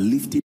 I'm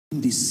lifting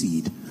this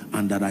seed,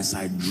 and that as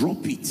I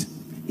drop it,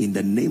 in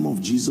the name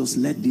of Jesus,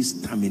 let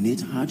this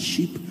terminate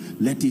hardship.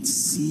 Let it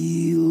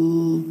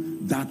seal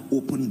that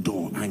open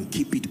door and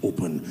keep it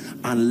open.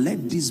 And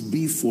let this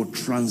be for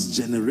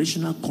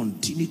transgenerational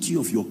continuity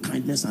of your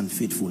kindness and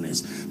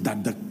faithfulness.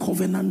 That the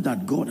covenant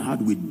that God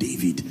had with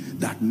David,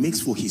 that makes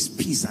for his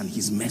peace and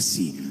his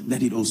mercy,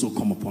 let it also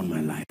come upon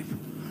my life.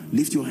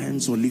 Lift your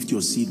hands or lift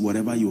your seed,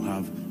 whatever you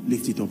have,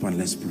 lift it up and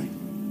let's pray.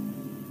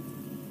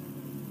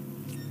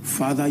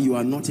 Father, you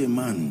are not a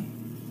man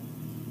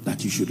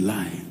that you should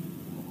lie.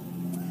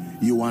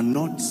 You are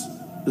not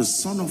the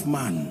Son of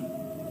Man.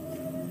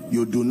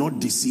 You do not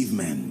deceive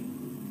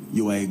men.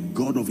 You are a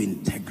God of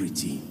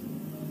integrity.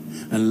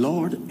 And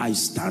Lord, I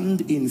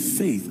stand in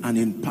faith and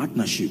in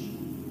partnership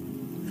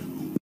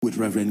with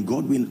Reverend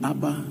Godwin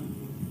Abba,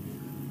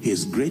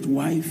 his great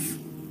wife,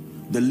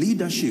 the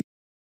leadership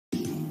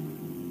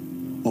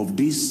of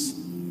this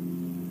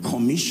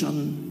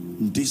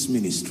commission, this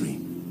ministry.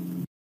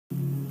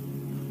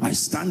 I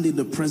stand in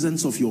the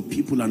presence of your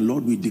people, and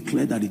Lord, we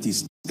declare that it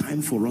is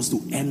time for us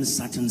to end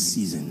certain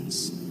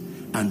seasons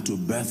and to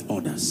birth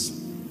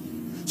others.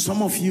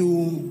 Some of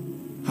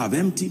you have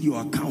emptied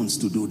your accounts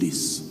to do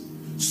this.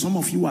 Some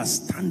of you are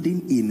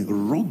standing in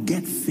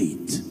rugged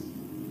faith,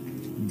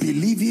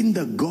 believing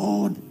the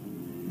God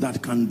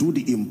that can do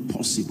the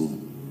impossible.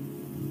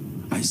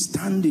 I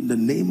stand in the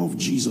name of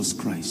Jesus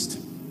Christ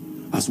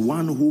as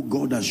one who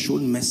God has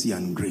shown mercy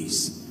and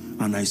grace,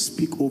 and I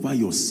speak over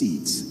your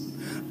seeds.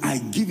 I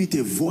give it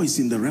a voice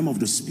in the realm of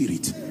the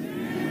spirit.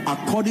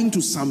 According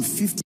to Psalm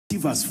 50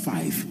 verse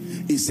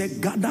 5, it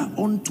said, gather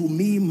unto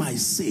me my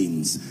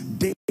saints,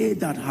 they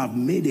that have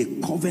made a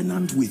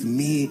covenant with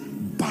me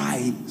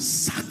by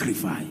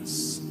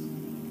sacrifice.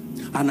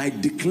 And I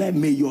declare,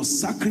 may your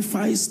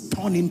sacrifice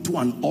turn into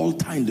an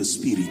altar in the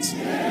spirit,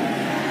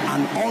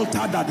 an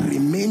altar that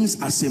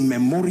remains as a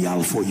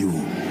memorial for you,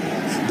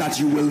 that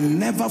you will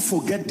never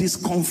forget this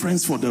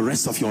conference for the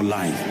rest of your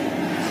life.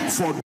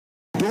 For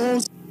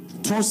those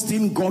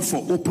trusting God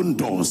for open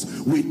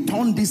doors, we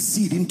turn this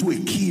seed into a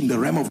key in the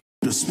realm of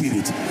the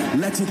spirit.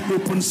 Let it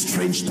open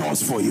strange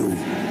doors for you.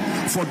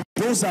 For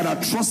those that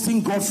are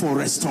trusting God for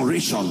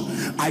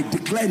restoration, I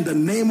declare in the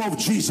name of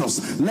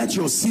Jesus, let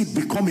your seed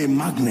become a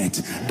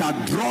magnet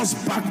that draws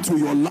back to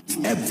your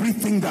life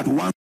everything that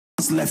once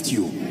left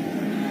you.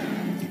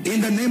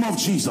 In the name of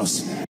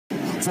Jesus.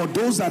 For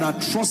those that are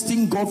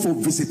trusting God for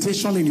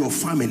visitation in your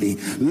family,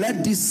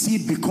 let this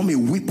seed become a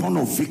weapon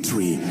of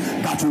victory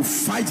that will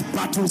fight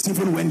battles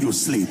even when you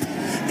sleep.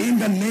 In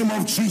the name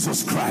of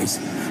Jesus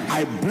Christ,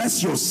 I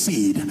bless your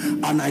seed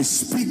and I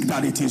speak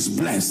that it is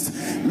blessed.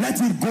 Let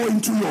it go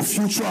into your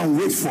future and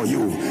wait for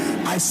you.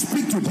 I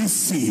speak to this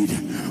seed.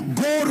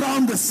 Go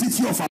around the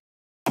city of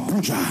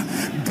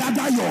Abuja,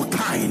 gather your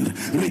kind,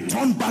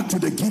 return back to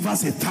the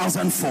givers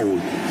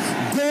 1,000-fold.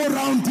 Go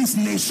around this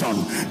nation,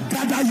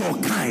 gather your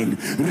kind,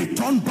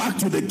 return back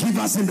to the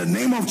givers in the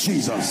name of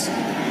Jesus.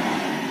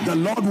 The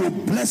Lord will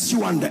bless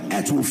you and the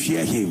earth will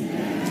fear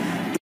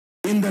him.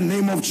 In the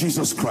name of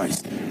Jesus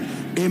Christ.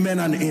 Amen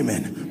and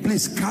amen.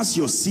 Please cast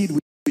your seed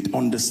with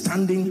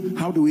understanding.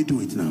 How do we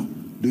do it now?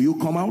 Do you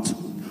come out?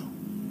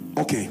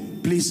 Okay,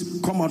 please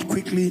come out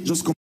quickly.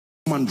 Just come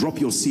and drop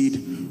your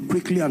seed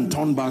quickly and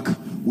turn back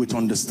with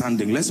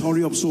understanding. Let's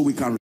hurry up so we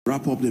can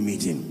wrap up the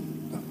meeting.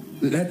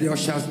 Let the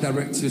ushers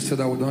direct you so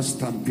that we don't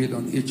stampede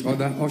on each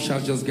other.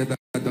 Ushers, just get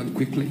that done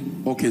quickly.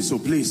 Okay, so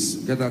please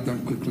get that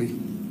done quickly.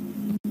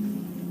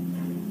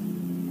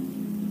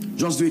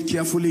 Just do it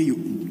carefully.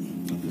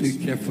 Do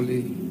it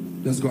carefully.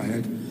 Just go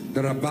ahead.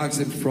 There are bags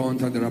in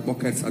front and there are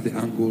buckets at the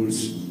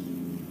angles.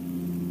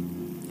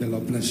 The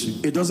Lord bless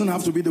you. It doesn't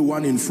have to be the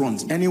one in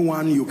front.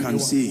 Anyone you can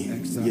see.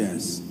 Exactly.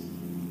 Yes.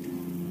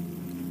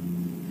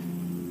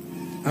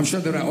 I'm sure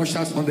there are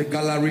ushers on the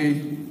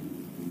gallery.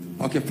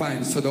 Okay,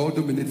 fine. So the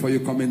order minute for you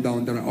coming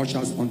down, there are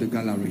ushers on the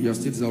gallery. Your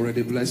seat is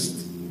already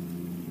blessed.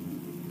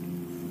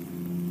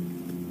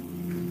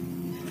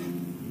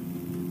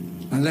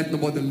 And let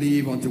nobody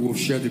leave until we've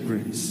shared the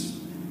grace.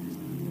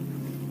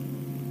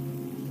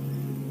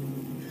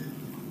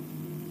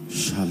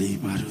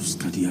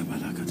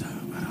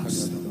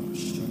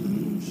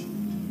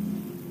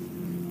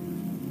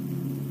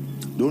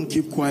 Don't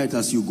keep quiet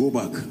as you go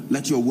back.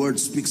 Let your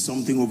words speak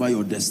something over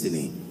your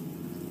destiny.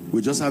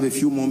 We just have a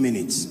few more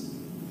minutes.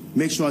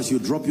 Make sure as you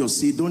drop your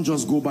seed, don't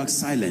just go back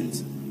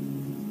silent.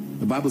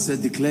 The Bible says,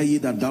 declare ye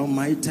that thou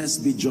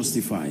mightest be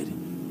justified.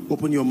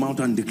 Open your mouth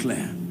and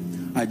declare.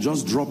 I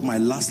just dropped my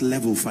last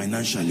level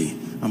financially.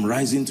 I'm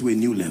rising to a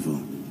new level.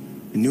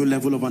 A new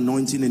level of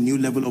anointing, a new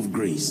level of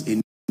grace,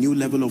 a new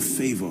level of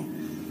favor,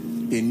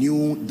 a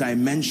new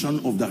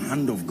dimension of the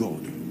hand of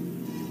God.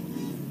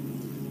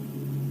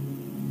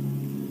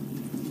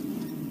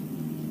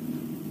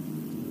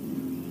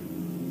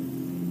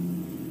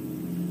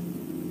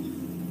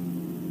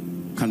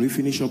 Can we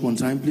finish up on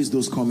time? Please,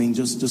 those coming,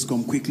 just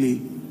come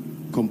quickly.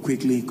 Come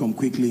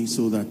quickly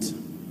so that...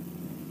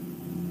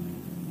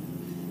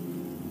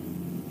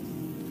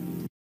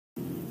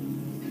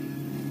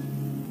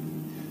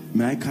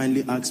 May I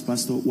kindly ask,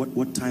 Pastor,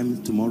 what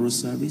time tomorrow's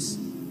service?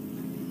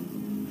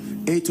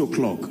 8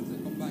 o'clock.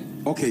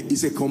 Okay,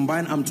 it's a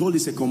combined, I'm told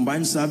it's a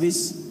combined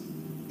service.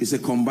 It's a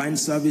combined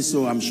service,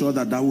 so I'm sure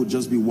that would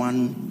just be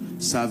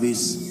one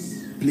service.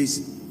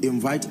 Please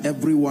invite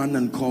everyone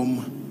and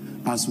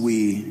come as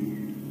we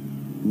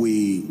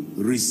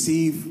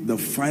receive the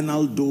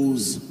final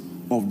dose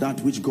of that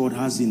which God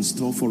has in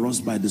store for us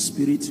by the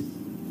Spirit,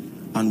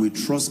 and we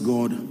trust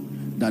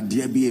God that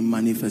there be a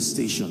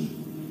manifestation.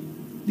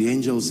 The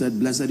angel said,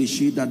 blessed is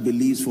she that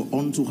believes, for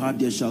unto her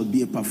there shall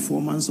be a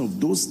performance of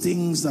those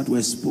things that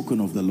were spoken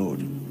of the Lord.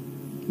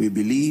 We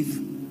believe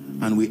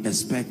and we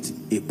expect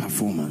a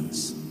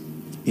performance.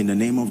 In the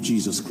name of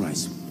Jesus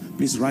Christ.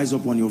 Please rise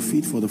up on your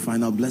feet for the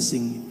final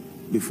blessing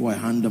before I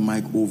hand the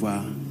mic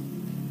over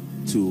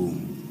to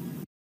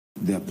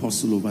the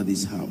apostle over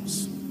this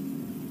house.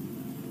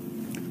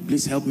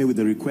 Please help me with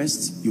the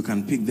requests. You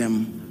can pick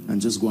them and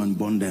just go and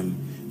burn them.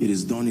 It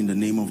is done in the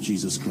name of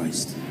Jesus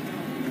Christ.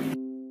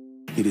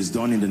 It is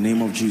done in the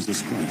name of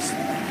Jesus Christ.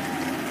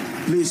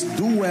 Please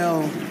do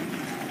well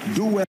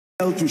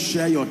to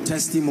share your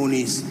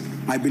testimonies.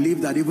 I believe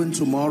that even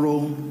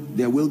tomorrow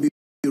there will be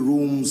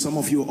room. Some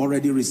of you are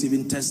already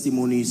receiving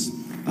testimonies,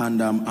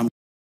 and I'm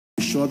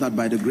sure that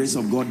by the grace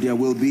of God there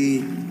will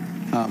be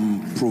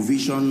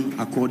provision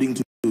according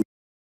to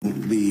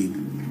the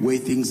way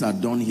things are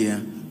done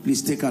here.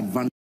 Please take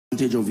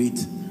advantage of it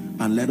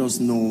and let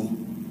us know,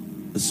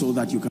 so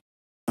that you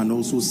can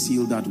also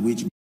seal that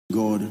which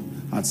God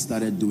had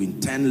started doing.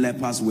 10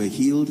 lepers were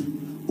healed.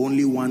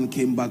 Only one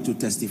came back to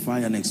testify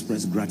and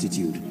express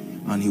gratitude,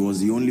 and he was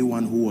the only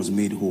one who was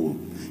made whole.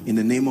 In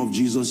the name of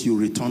Jesus, you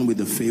return with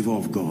the favor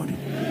of God.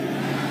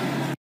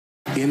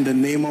 In the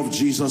name of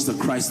Jesus, the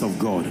Christ of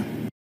God.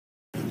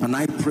 And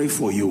I pray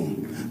for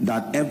you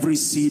that every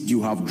seed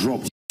you have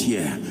dropped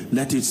here,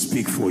 let it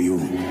speak for you.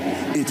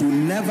 It will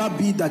never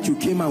be that you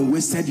came and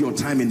wasted your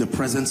time in the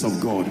presence of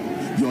God.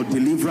 Your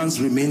deliverance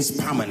remains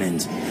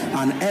permanent,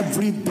 and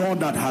every door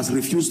that has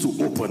refused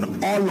to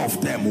open, all of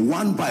them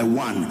one by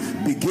one,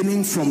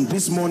 beginning from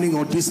this morning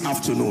or this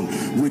afternoon,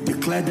 we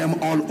declare them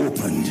all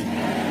opened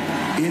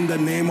in the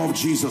name of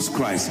Jesus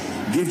Christ.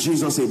 Give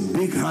Jesus a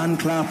big hand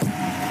clap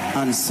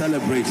and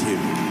celebrate him.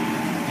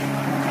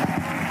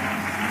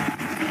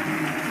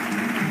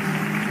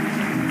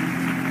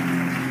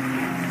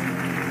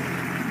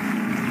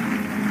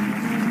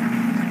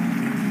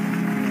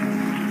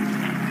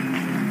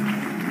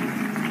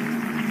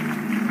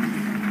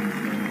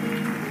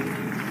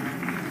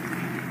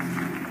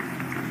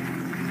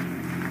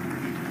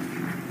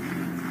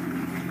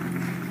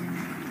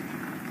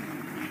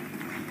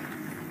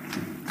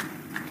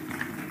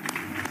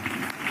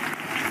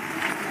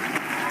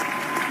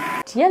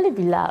 Dearly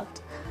beloved,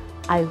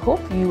 I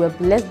hope you were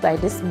blessed by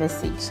this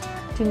message.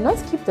 Do not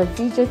keep the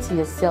video to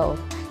yourself.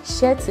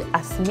 Share to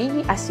as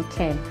many as you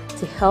can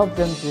to help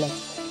them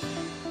bless.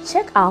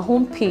 Check our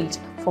homepage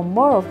for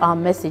more of our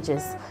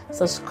messages.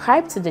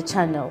 Subscribe to the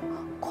channel,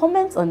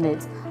 comment on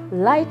it,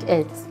 like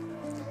it.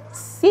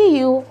 See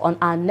you on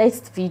our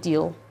next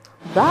video.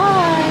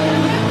 Bye.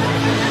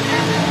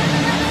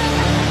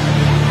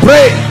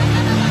 Pray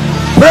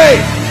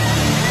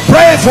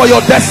for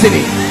your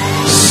destiny.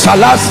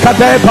 Salas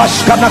kade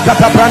bashkana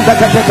kata branda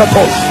kate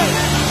katos.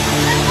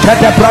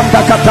 Kade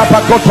branda kata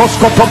pakotos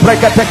koto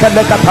brekete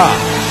kele kata.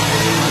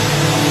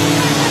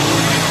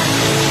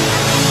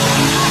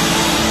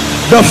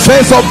 The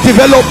phase of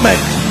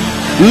development.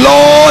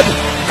 Lord,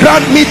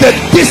 grant me the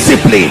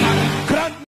discipline